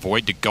and you have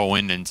Void to go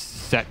in and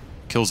set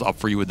kills up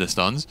for you with the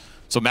stuns.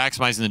 So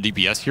maximizing the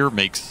DPS here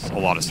makes a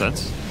lot of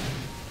sense.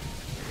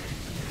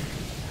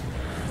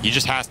 He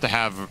just has to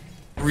have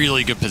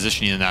really good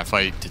positioning in that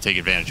fight to take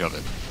advantage of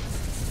it.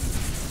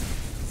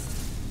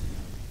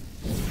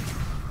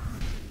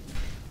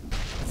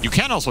 You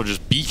can also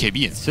just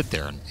BKB and sit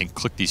there and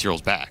click these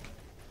heroes back.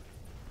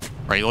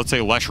 Right? Let's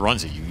say Lesh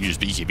runs it, you just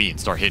BKB and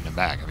start hitting him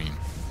back. I mean,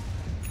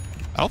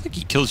 I don't think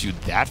he kills you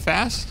that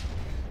fast.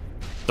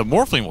 The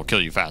Morphling will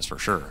kill you fast for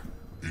sure.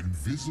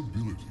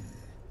 Invisibility.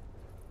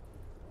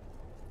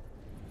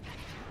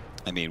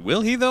 I mean, will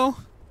he though?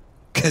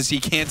 Because he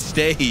can't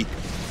stay,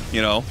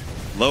 you know,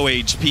 low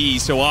HP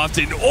so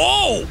often.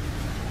 Oh!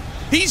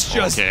 He's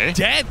just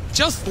dead,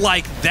 just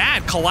like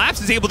that. Collapse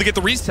is able to get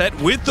the reset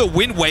with the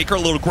Wind Waker. A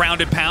little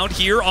grounded pound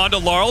here onto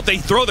Laurel. They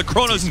throw the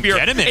Chronosphere.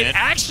 It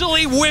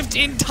actually whiffed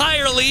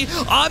entirely.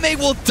 Ame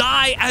will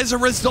die as a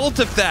result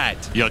of that.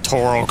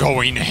 Yatoro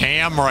going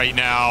ham right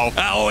now.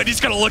 Oh, and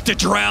he's going to look to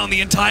drown the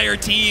entire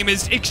team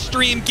as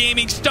Xtreme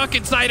Gaming stuck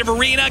inside of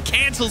Arena,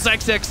 cancels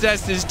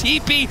XXS's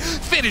TP,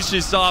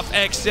 finishes off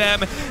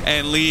XM,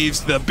 and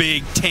leaves the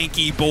big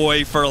tanky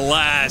boy for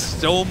last.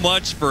 So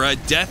much for a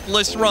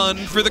deathless run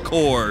for the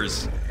core.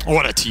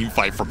 What a team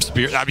fight from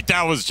Spirit. I mean,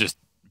 that was just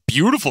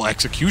beautiful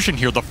execution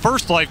here. The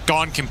first life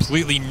gone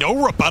completely.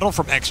 No rebuttal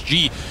from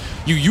XG.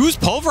 You use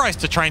Pulverize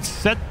to try and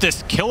set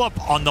this kill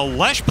up on the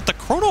Lesh, but the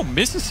Chrono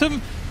misses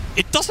him.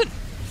 It doesn't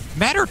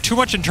matter too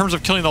much in terms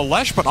of killing the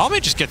Lesh, but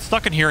Ame just gets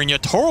stuck in here, and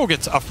Yatoro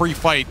gets a free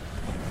fight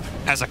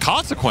as a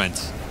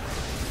consequence.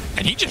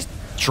 And he just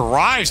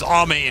drives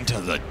Ame into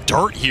the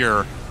dirt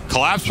here.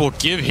 Collapse will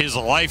give his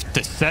life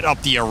to set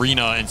up the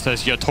arena and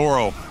says,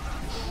 Yatoro,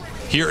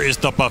 here is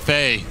the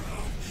buffet.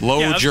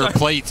 Load your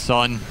plate,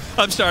 son.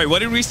 I'm sorry, what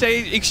did we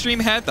say Xtreme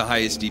had? The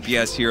highest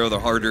DPS hero, the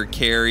harder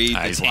carry, the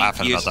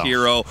tankiest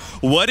hero.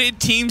 What did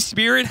Team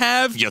Spirit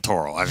have?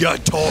 Yatoro.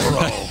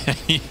 Yatoro.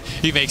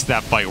 he makes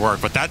that fight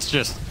work, but that's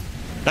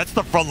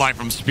the front line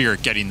from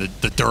Spirit getting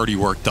the dirty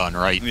work done,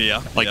 right?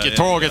 Yeah. Like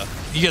Yatoro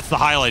gets he gets the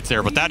highlights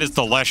there, but that is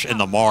the Lesh and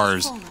the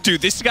Mars.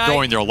 Dude, this guy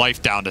throwing their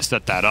life down to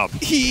set that up.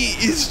 He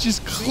is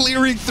just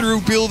clearing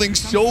through buildings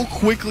so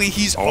quickly.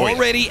 He's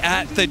already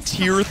at the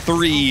tier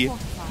 3.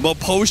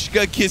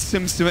 Maposhka gives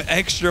him some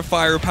extra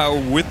firepower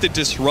with the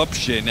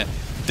disruption.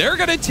 They're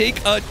going to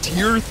take a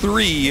tier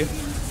 3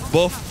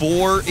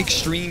 before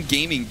Xtreme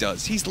Gaming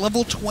does. He's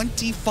level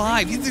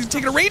 25. He's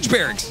taking a range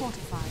barracks.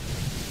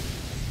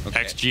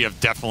 Okay. XG have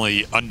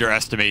definitely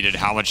underestimated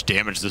how much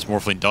damage this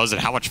Morphling does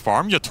and how much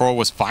farm Yatoro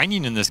was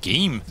finding in this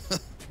game.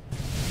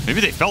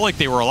 Maybe they felt like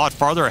they were a lot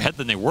farther ahead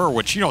than they were,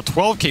 which, you know,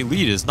 12k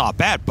lead is not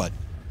bad, but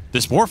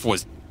this Morph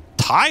was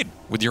tied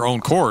with your own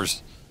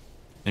cores.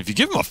 And if you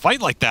give him a fight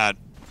like that,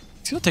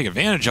 he's going to take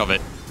advantage of it.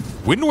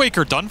 Wind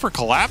Waker done for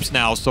Collapse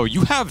now, so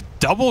you have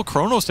double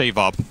Chrono Save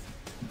up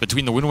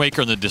between the Wind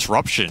Waker and the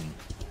Disruption.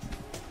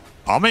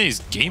 Ame's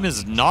game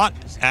is not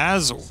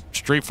as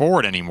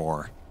straightforward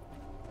anymore.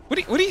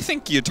 What do you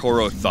think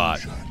Yatoro thought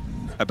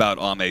about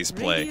Ame's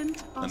play in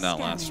that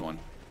last one?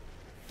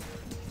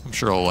 I'm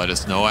sure he'll let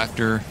us know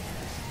after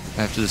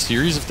the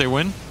series if they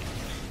win.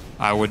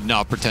 I would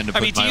not pretend to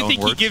put my own words. Do you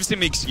think he gives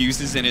him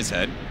excuses in his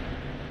head?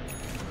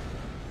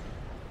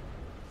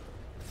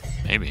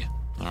 Maybe.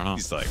 I don't know.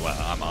 He's like,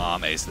 well,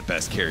 Ame's the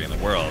best carry in the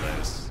world.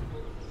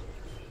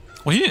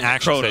 Well, he didn't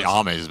actually say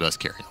Ame is the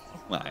best carry.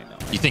 Well, I know.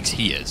 He thinks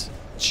he is.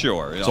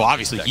 Sure. So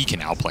obviously he can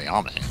outplay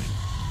Ame.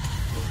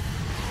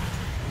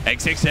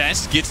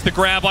 XXS gets the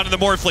grab onto the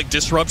Morphling.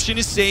 Disruption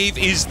is save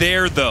is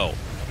there, though.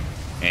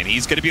 And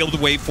he's going to be able to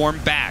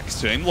waveform back.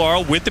 Same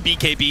Laurel with the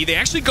BKB. They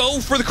actually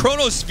go for the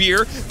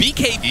Chronosphere.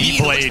 BKB,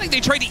 it looks like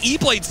they tried to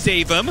E-Blade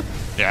save him.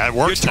 Yeah, it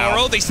works Yatoro,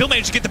 now. they still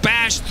managed to get the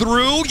bash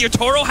through.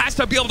 Yatoro has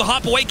to be able to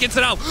hop away, gets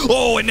it out.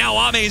 Oh, and now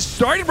Ame is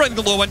starting running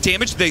the low on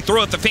damage. They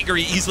throw out the finger,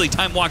 he easily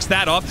time walks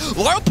that off.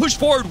 Laurel pushed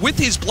forward with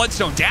his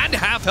Bloodstone. Down to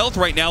half health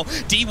right now.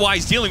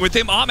 DY's dealing with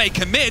him. Ame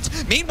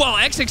commits. Meanwhile,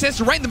 XXS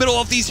is right in the middle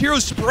of these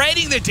heroes,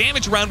 spreading the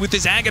damage around with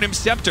his Aghanim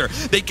Scepter.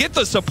 They get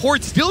the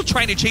support, still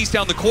trying to chase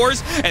down the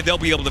cores, and they'll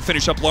be able to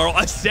finish up Laurel.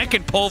 A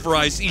second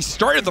Pulverize. He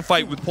started the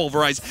fight with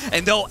Pulverize,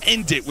 and they'll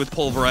end it with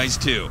Pulverize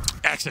too.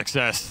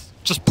 XXS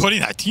just putting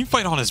that team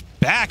fight on his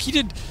back. He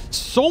did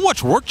so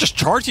much work just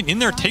charging in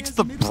there, takes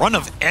the brunt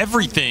of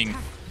everything.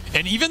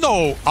 And even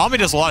though Ame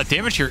does a lot of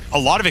damage here, a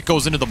lot of it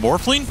goes into the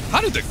Morphling.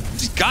 How did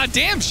the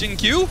goddamn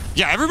XinQ?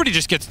 Yeah, everybody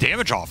just gets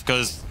damage off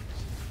because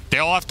they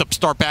all have to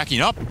start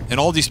backing up and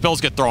all these spells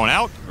get thrown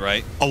out.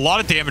 Right. A lot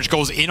of damage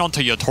goes in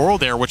onto Yatoro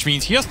there, which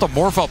means he has to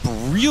morph up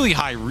really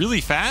high,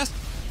 really fast.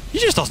 He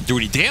just doesn't do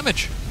any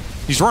damage.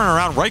 He's running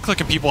around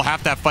right-clicking people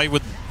half that fight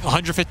with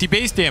 150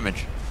 base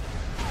damage.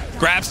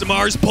 Grabs the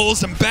Mars,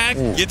 pulls him back,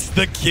 gets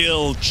the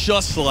kill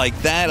just like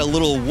that. A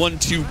little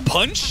 1-2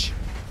 punch.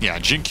 Yeah,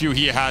 XinQ,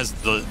 he has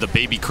the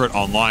baby crit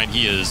online.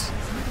 He is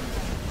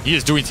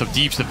doing some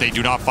deeps if they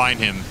do not find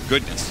him.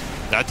 Goodness.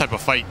 That type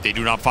of fight, they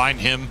do not find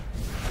him.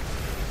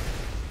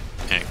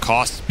 And it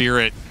costs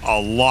Spirit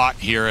a lot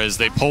here as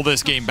they pull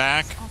this game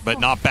back, but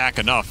not back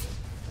enough.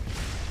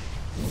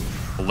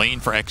 Lane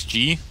for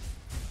XG.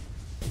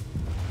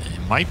 It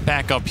might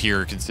back up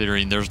here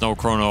considering there's no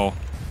Chrono,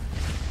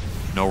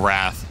 no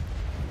Wrath.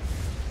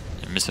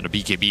 They're missing a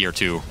BKB or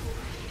two.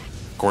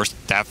 Of course,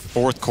 that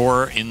fourth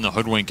core in the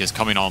Hoodwink is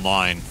coming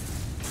online.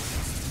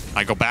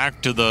 I go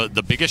back to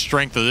the biggest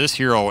strength of this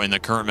hero in the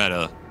current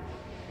meta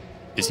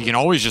is he can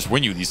always just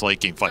win you these late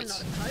game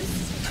fights.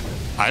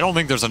 I don't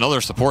think there's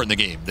another support in the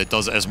game that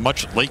does as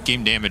much late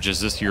game damage as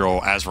this hero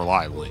as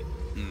reliably.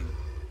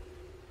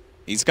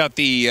 He's got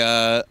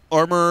the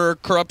armor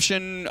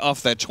corruption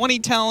off that 20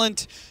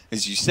 talent.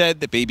 As you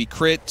said, the baby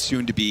crit,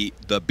 soon to be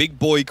the big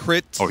boy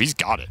crit. Oh, he's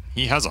got it.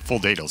 He has a full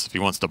Daedalus if he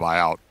wants to buy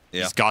out.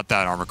 Yeah. He's got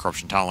that armor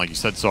corruption talent, like you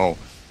said. So,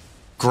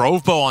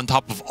 Grove Bow on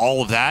top of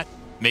all of that,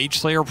 Mage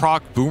Slayer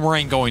proc,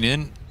 Boomerang going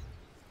in.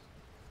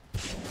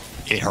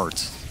 It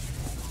hurts.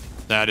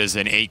 That is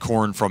an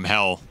acorn from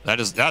hell.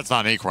 That's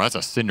not an acorn, that's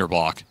a cinder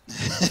block.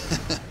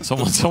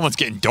 Someone's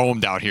getting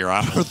domed out here.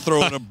 We're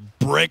throwing a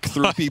brick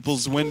through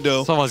people's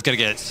window. Someone's gonna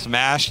get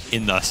smashed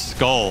in the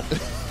skull.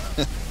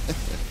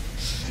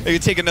 You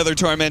take another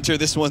Tormentor.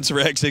 This one's for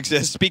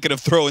XXS. Speaking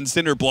of throwing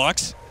cinder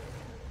blocks,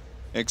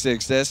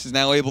 XXS is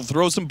now able to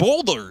throw some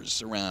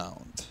boulders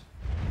around.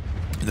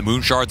 And the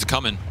Moon Shard's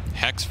coming.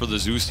 Hex for the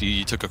Zeus.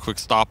 He took a quick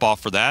stop off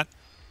for that.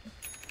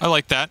 I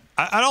like that.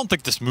 I don't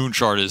think this Moon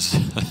Shard is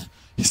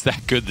is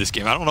that good this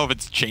game. I don't know if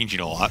it's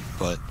changing a lot,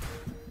 but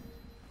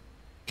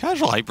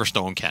casual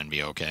Hyperstone can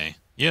be okay.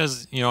 He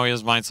has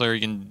Mind Slayer. He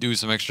can do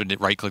some extra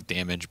right-click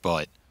damage,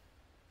 but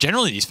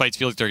generally these fights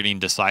feel like they're getting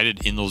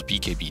decided in those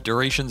BKB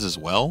durations as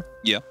well.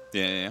 Yeah.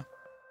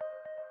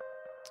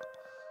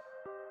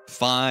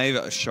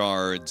 5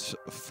 shards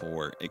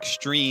for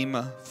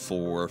Xtreme,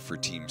 4 for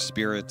Team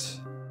Spirit.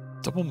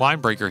 Double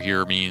Mindbreaker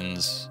here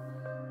means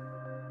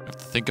you have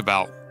to think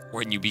about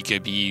when you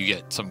BKB, you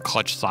get some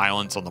clutch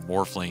silence on the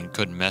Morphling.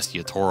 Could mess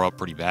Yatoro up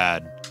pretty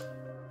bad.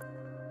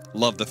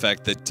 Love the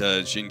fact that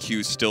XinQ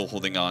is still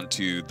holding on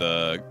to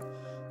the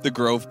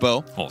Grove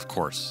Bow. Well, of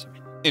course.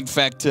 In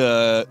fact,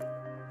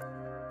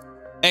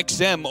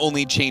 XM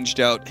only changed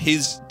out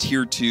his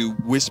tier 2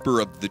 Whisper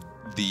of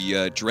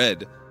the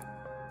Dread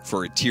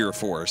for a tier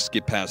 4.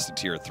 Skip past the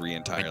tier 3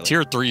 entirely. And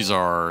tier 3s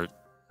are,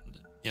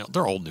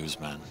 they're old news,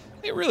 man.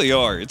 They really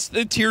are. It's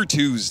the tier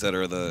 2s that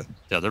are the...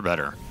 Yeah, they're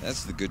better.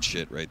 That's the good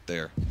shit right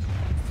there.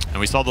 And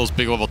we saw those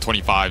big level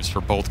 25s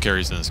for both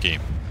carries in this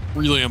game.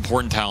 Really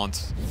important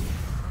talents.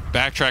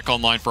 Backtrack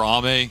online for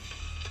Ame.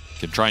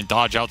 Can try and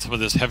dodge out some of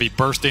this heavy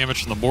burst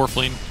damage from the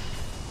Morphling.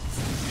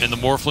 And the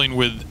Morphling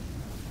with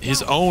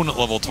his own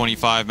level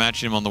 25,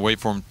 matching him on the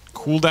waveform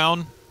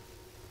cooldown.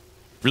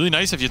 Really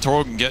nice if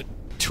Yatoro can get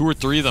 2 or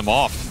 3 of them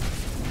off.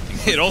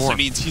 It also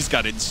means he's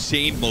got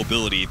insane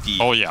mobility if he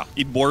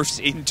he morphs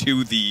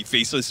into the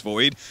Faceless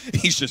Void.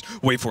 He's just,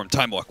 waveform,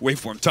 time walk,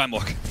 waveform, time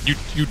walk.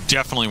 You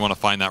definitely want to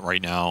find that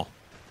right now.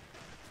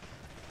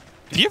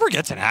 If he ever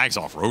gets an Ags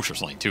off Roche or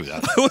something too,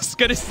 that I was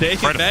gonna say,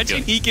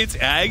 imagine he gets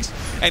Ags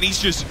and he's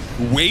just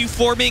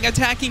waveforming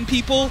attacking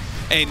people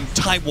and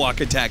time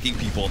walk attacking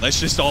people. That's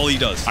just all he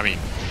does. I mean,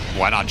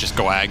 why not just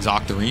go Ags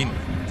Octarine?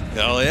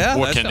 Hell yeah.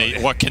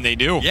 What can they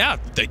do? Yeah,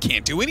 they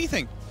can't do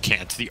anything.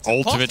 Can't. It's the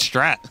ultimate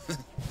strat.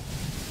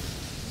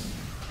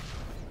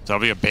 So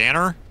that'll be a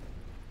banner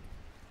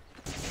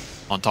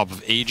on top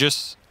of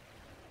Aegis.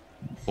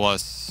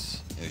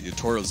 Plus... Yeah,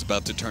 Yatoro's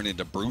about to turn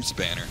into Bruce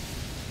Banner.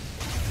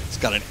 It's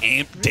got an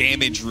amp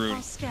damage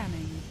rune.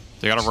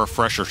 They got a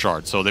refresher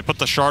shard. So they put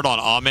the shard on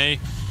Ame,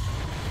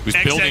 who's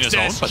building his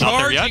own, but not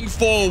there yet. Charging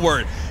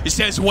forward. It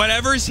says,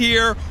 whatever's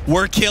here,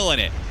 we're killing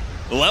it.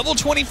 Level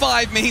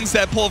 25 means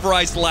that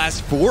Pulverized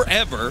lasts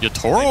forever.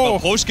 Yatoro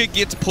Poshka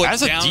gets put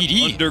as a down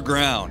DD.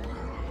 Underground.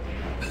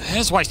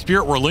 That's why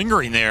Spirit were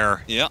lingering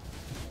there. Yeah.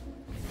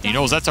 He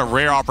knows that's a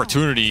rare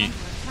opportunity.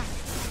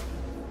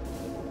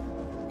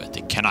 But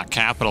they cannot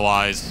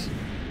capitalize.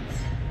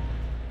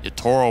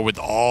 Yatoro with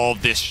all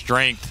this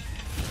strength.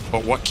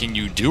 But what can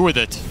you do with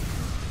it?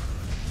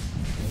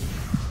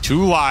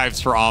 2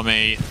 lives for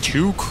Ame.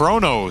 2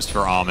 chronos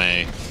for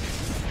Ame.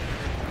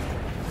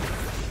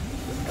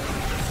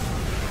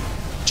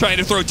 Trying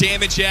to throw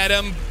damage at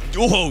him.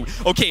 Whoa.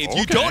 Okay, if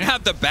you don't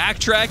have the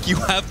backtrack, you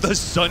have the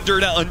Sunder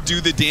to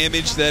undo the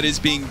damage that is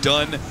being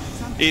done.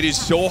 It is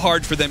so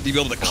hard for them to be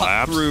able to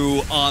cut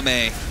through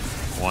Ame.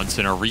 Wants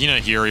an arena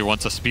here. He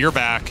wants a spear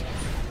back.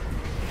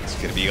 He's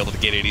going to be able to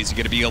get it. He's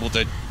going to be able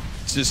to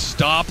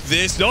stop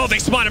this. Oh, they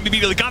spot him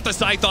immediately. Got the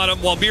scythe on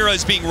him while Mira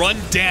is being run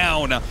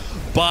down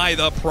by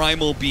the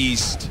Primal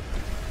Beast.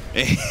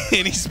 And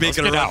he's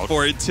making a run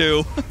for it,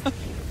 too.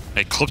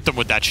 They clipped him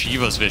with that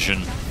Shiva's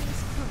vision.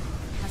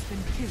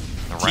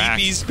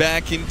 TP's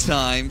back in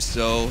time,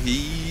 so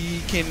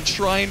he can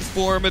try and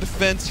form a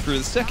defense for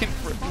the second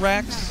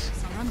Rax.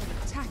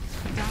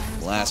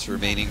 Last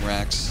remaining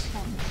Rax.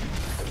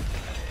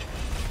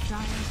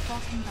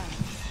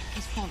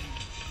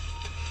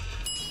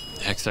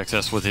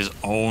 XXS with his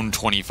own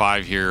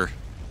 25 here.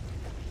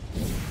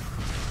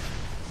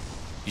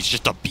 He's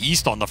just a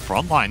beast on the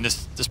front line.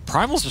 This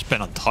Primal's just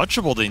been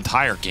untouchable the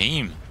entire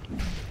game.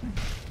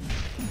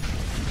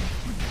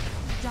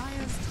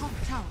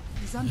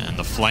 And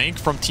the flank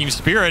from Team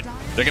Spirit.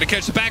 They're going to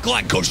catch the back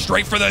line, go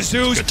straight for the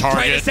Zeus,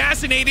 try to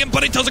assassinate him,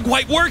 but it doesn't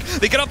quite work.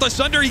 They get off the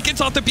Sunder, he gets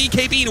off the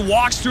BKB and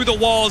walks through the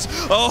walls.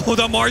 Oh,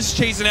 the Mars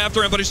chasing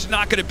after him, but it's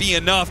not going to be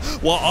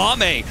enough.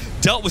 While Ame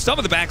dealt with some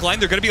of the back line,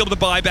 they're going to be able to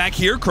buy back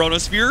here.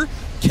 Chronosphere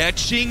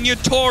catching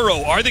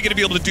Yatoro. Are they going to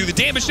be able to do the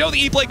damage? No, the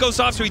E-Blade goes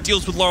off, so he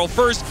deals with Laurel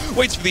first,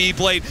 waits for the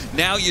E-Blade.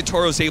 Now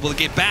Yatoro's able to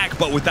get back,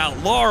 but without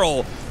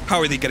Laurel, how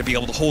are they going to be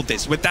able to hold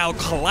this? Without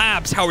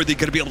Collapse, how are they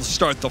going to be able to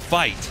start the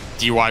fight?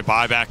 DY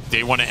buyback.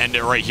 They want to end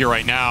it right here,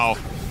 right now.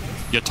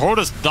 Yatoro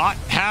does not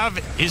have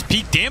his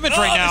peak damage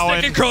right now.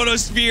 The second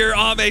Chronosphere.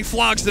 Ame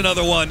flocks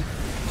another one.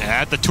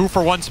 At the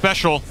 2-for-1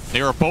 special.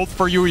 They are both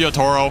for you,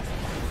 Yatoro.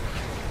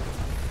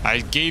 I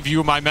gave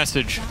you my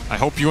message. I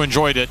hope you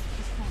enjoyed it.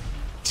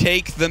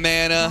 Take the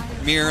mana,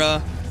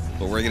 Mira,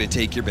 but we're going to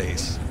take your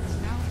base.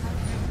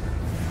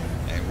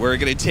 And we're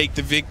going to take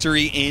the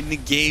victory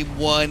in Game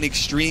 1.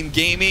 Xtreme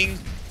Gaming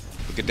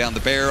looking down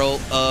the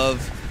barrel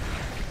of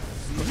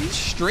a pretty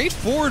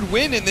straightforward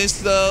win in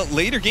this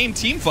later game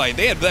team fight.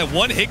 They had that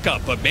one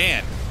hiccup, but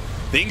man,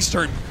 things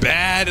turned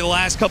bad in the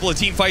last couple of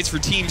team fights for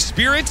Team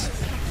Spirit.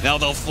 Now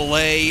they'll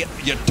fillet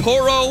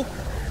Yatoro,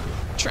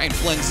 try and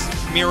cleanse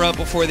Mira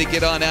before they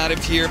get on out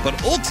of here,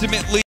 but ultimately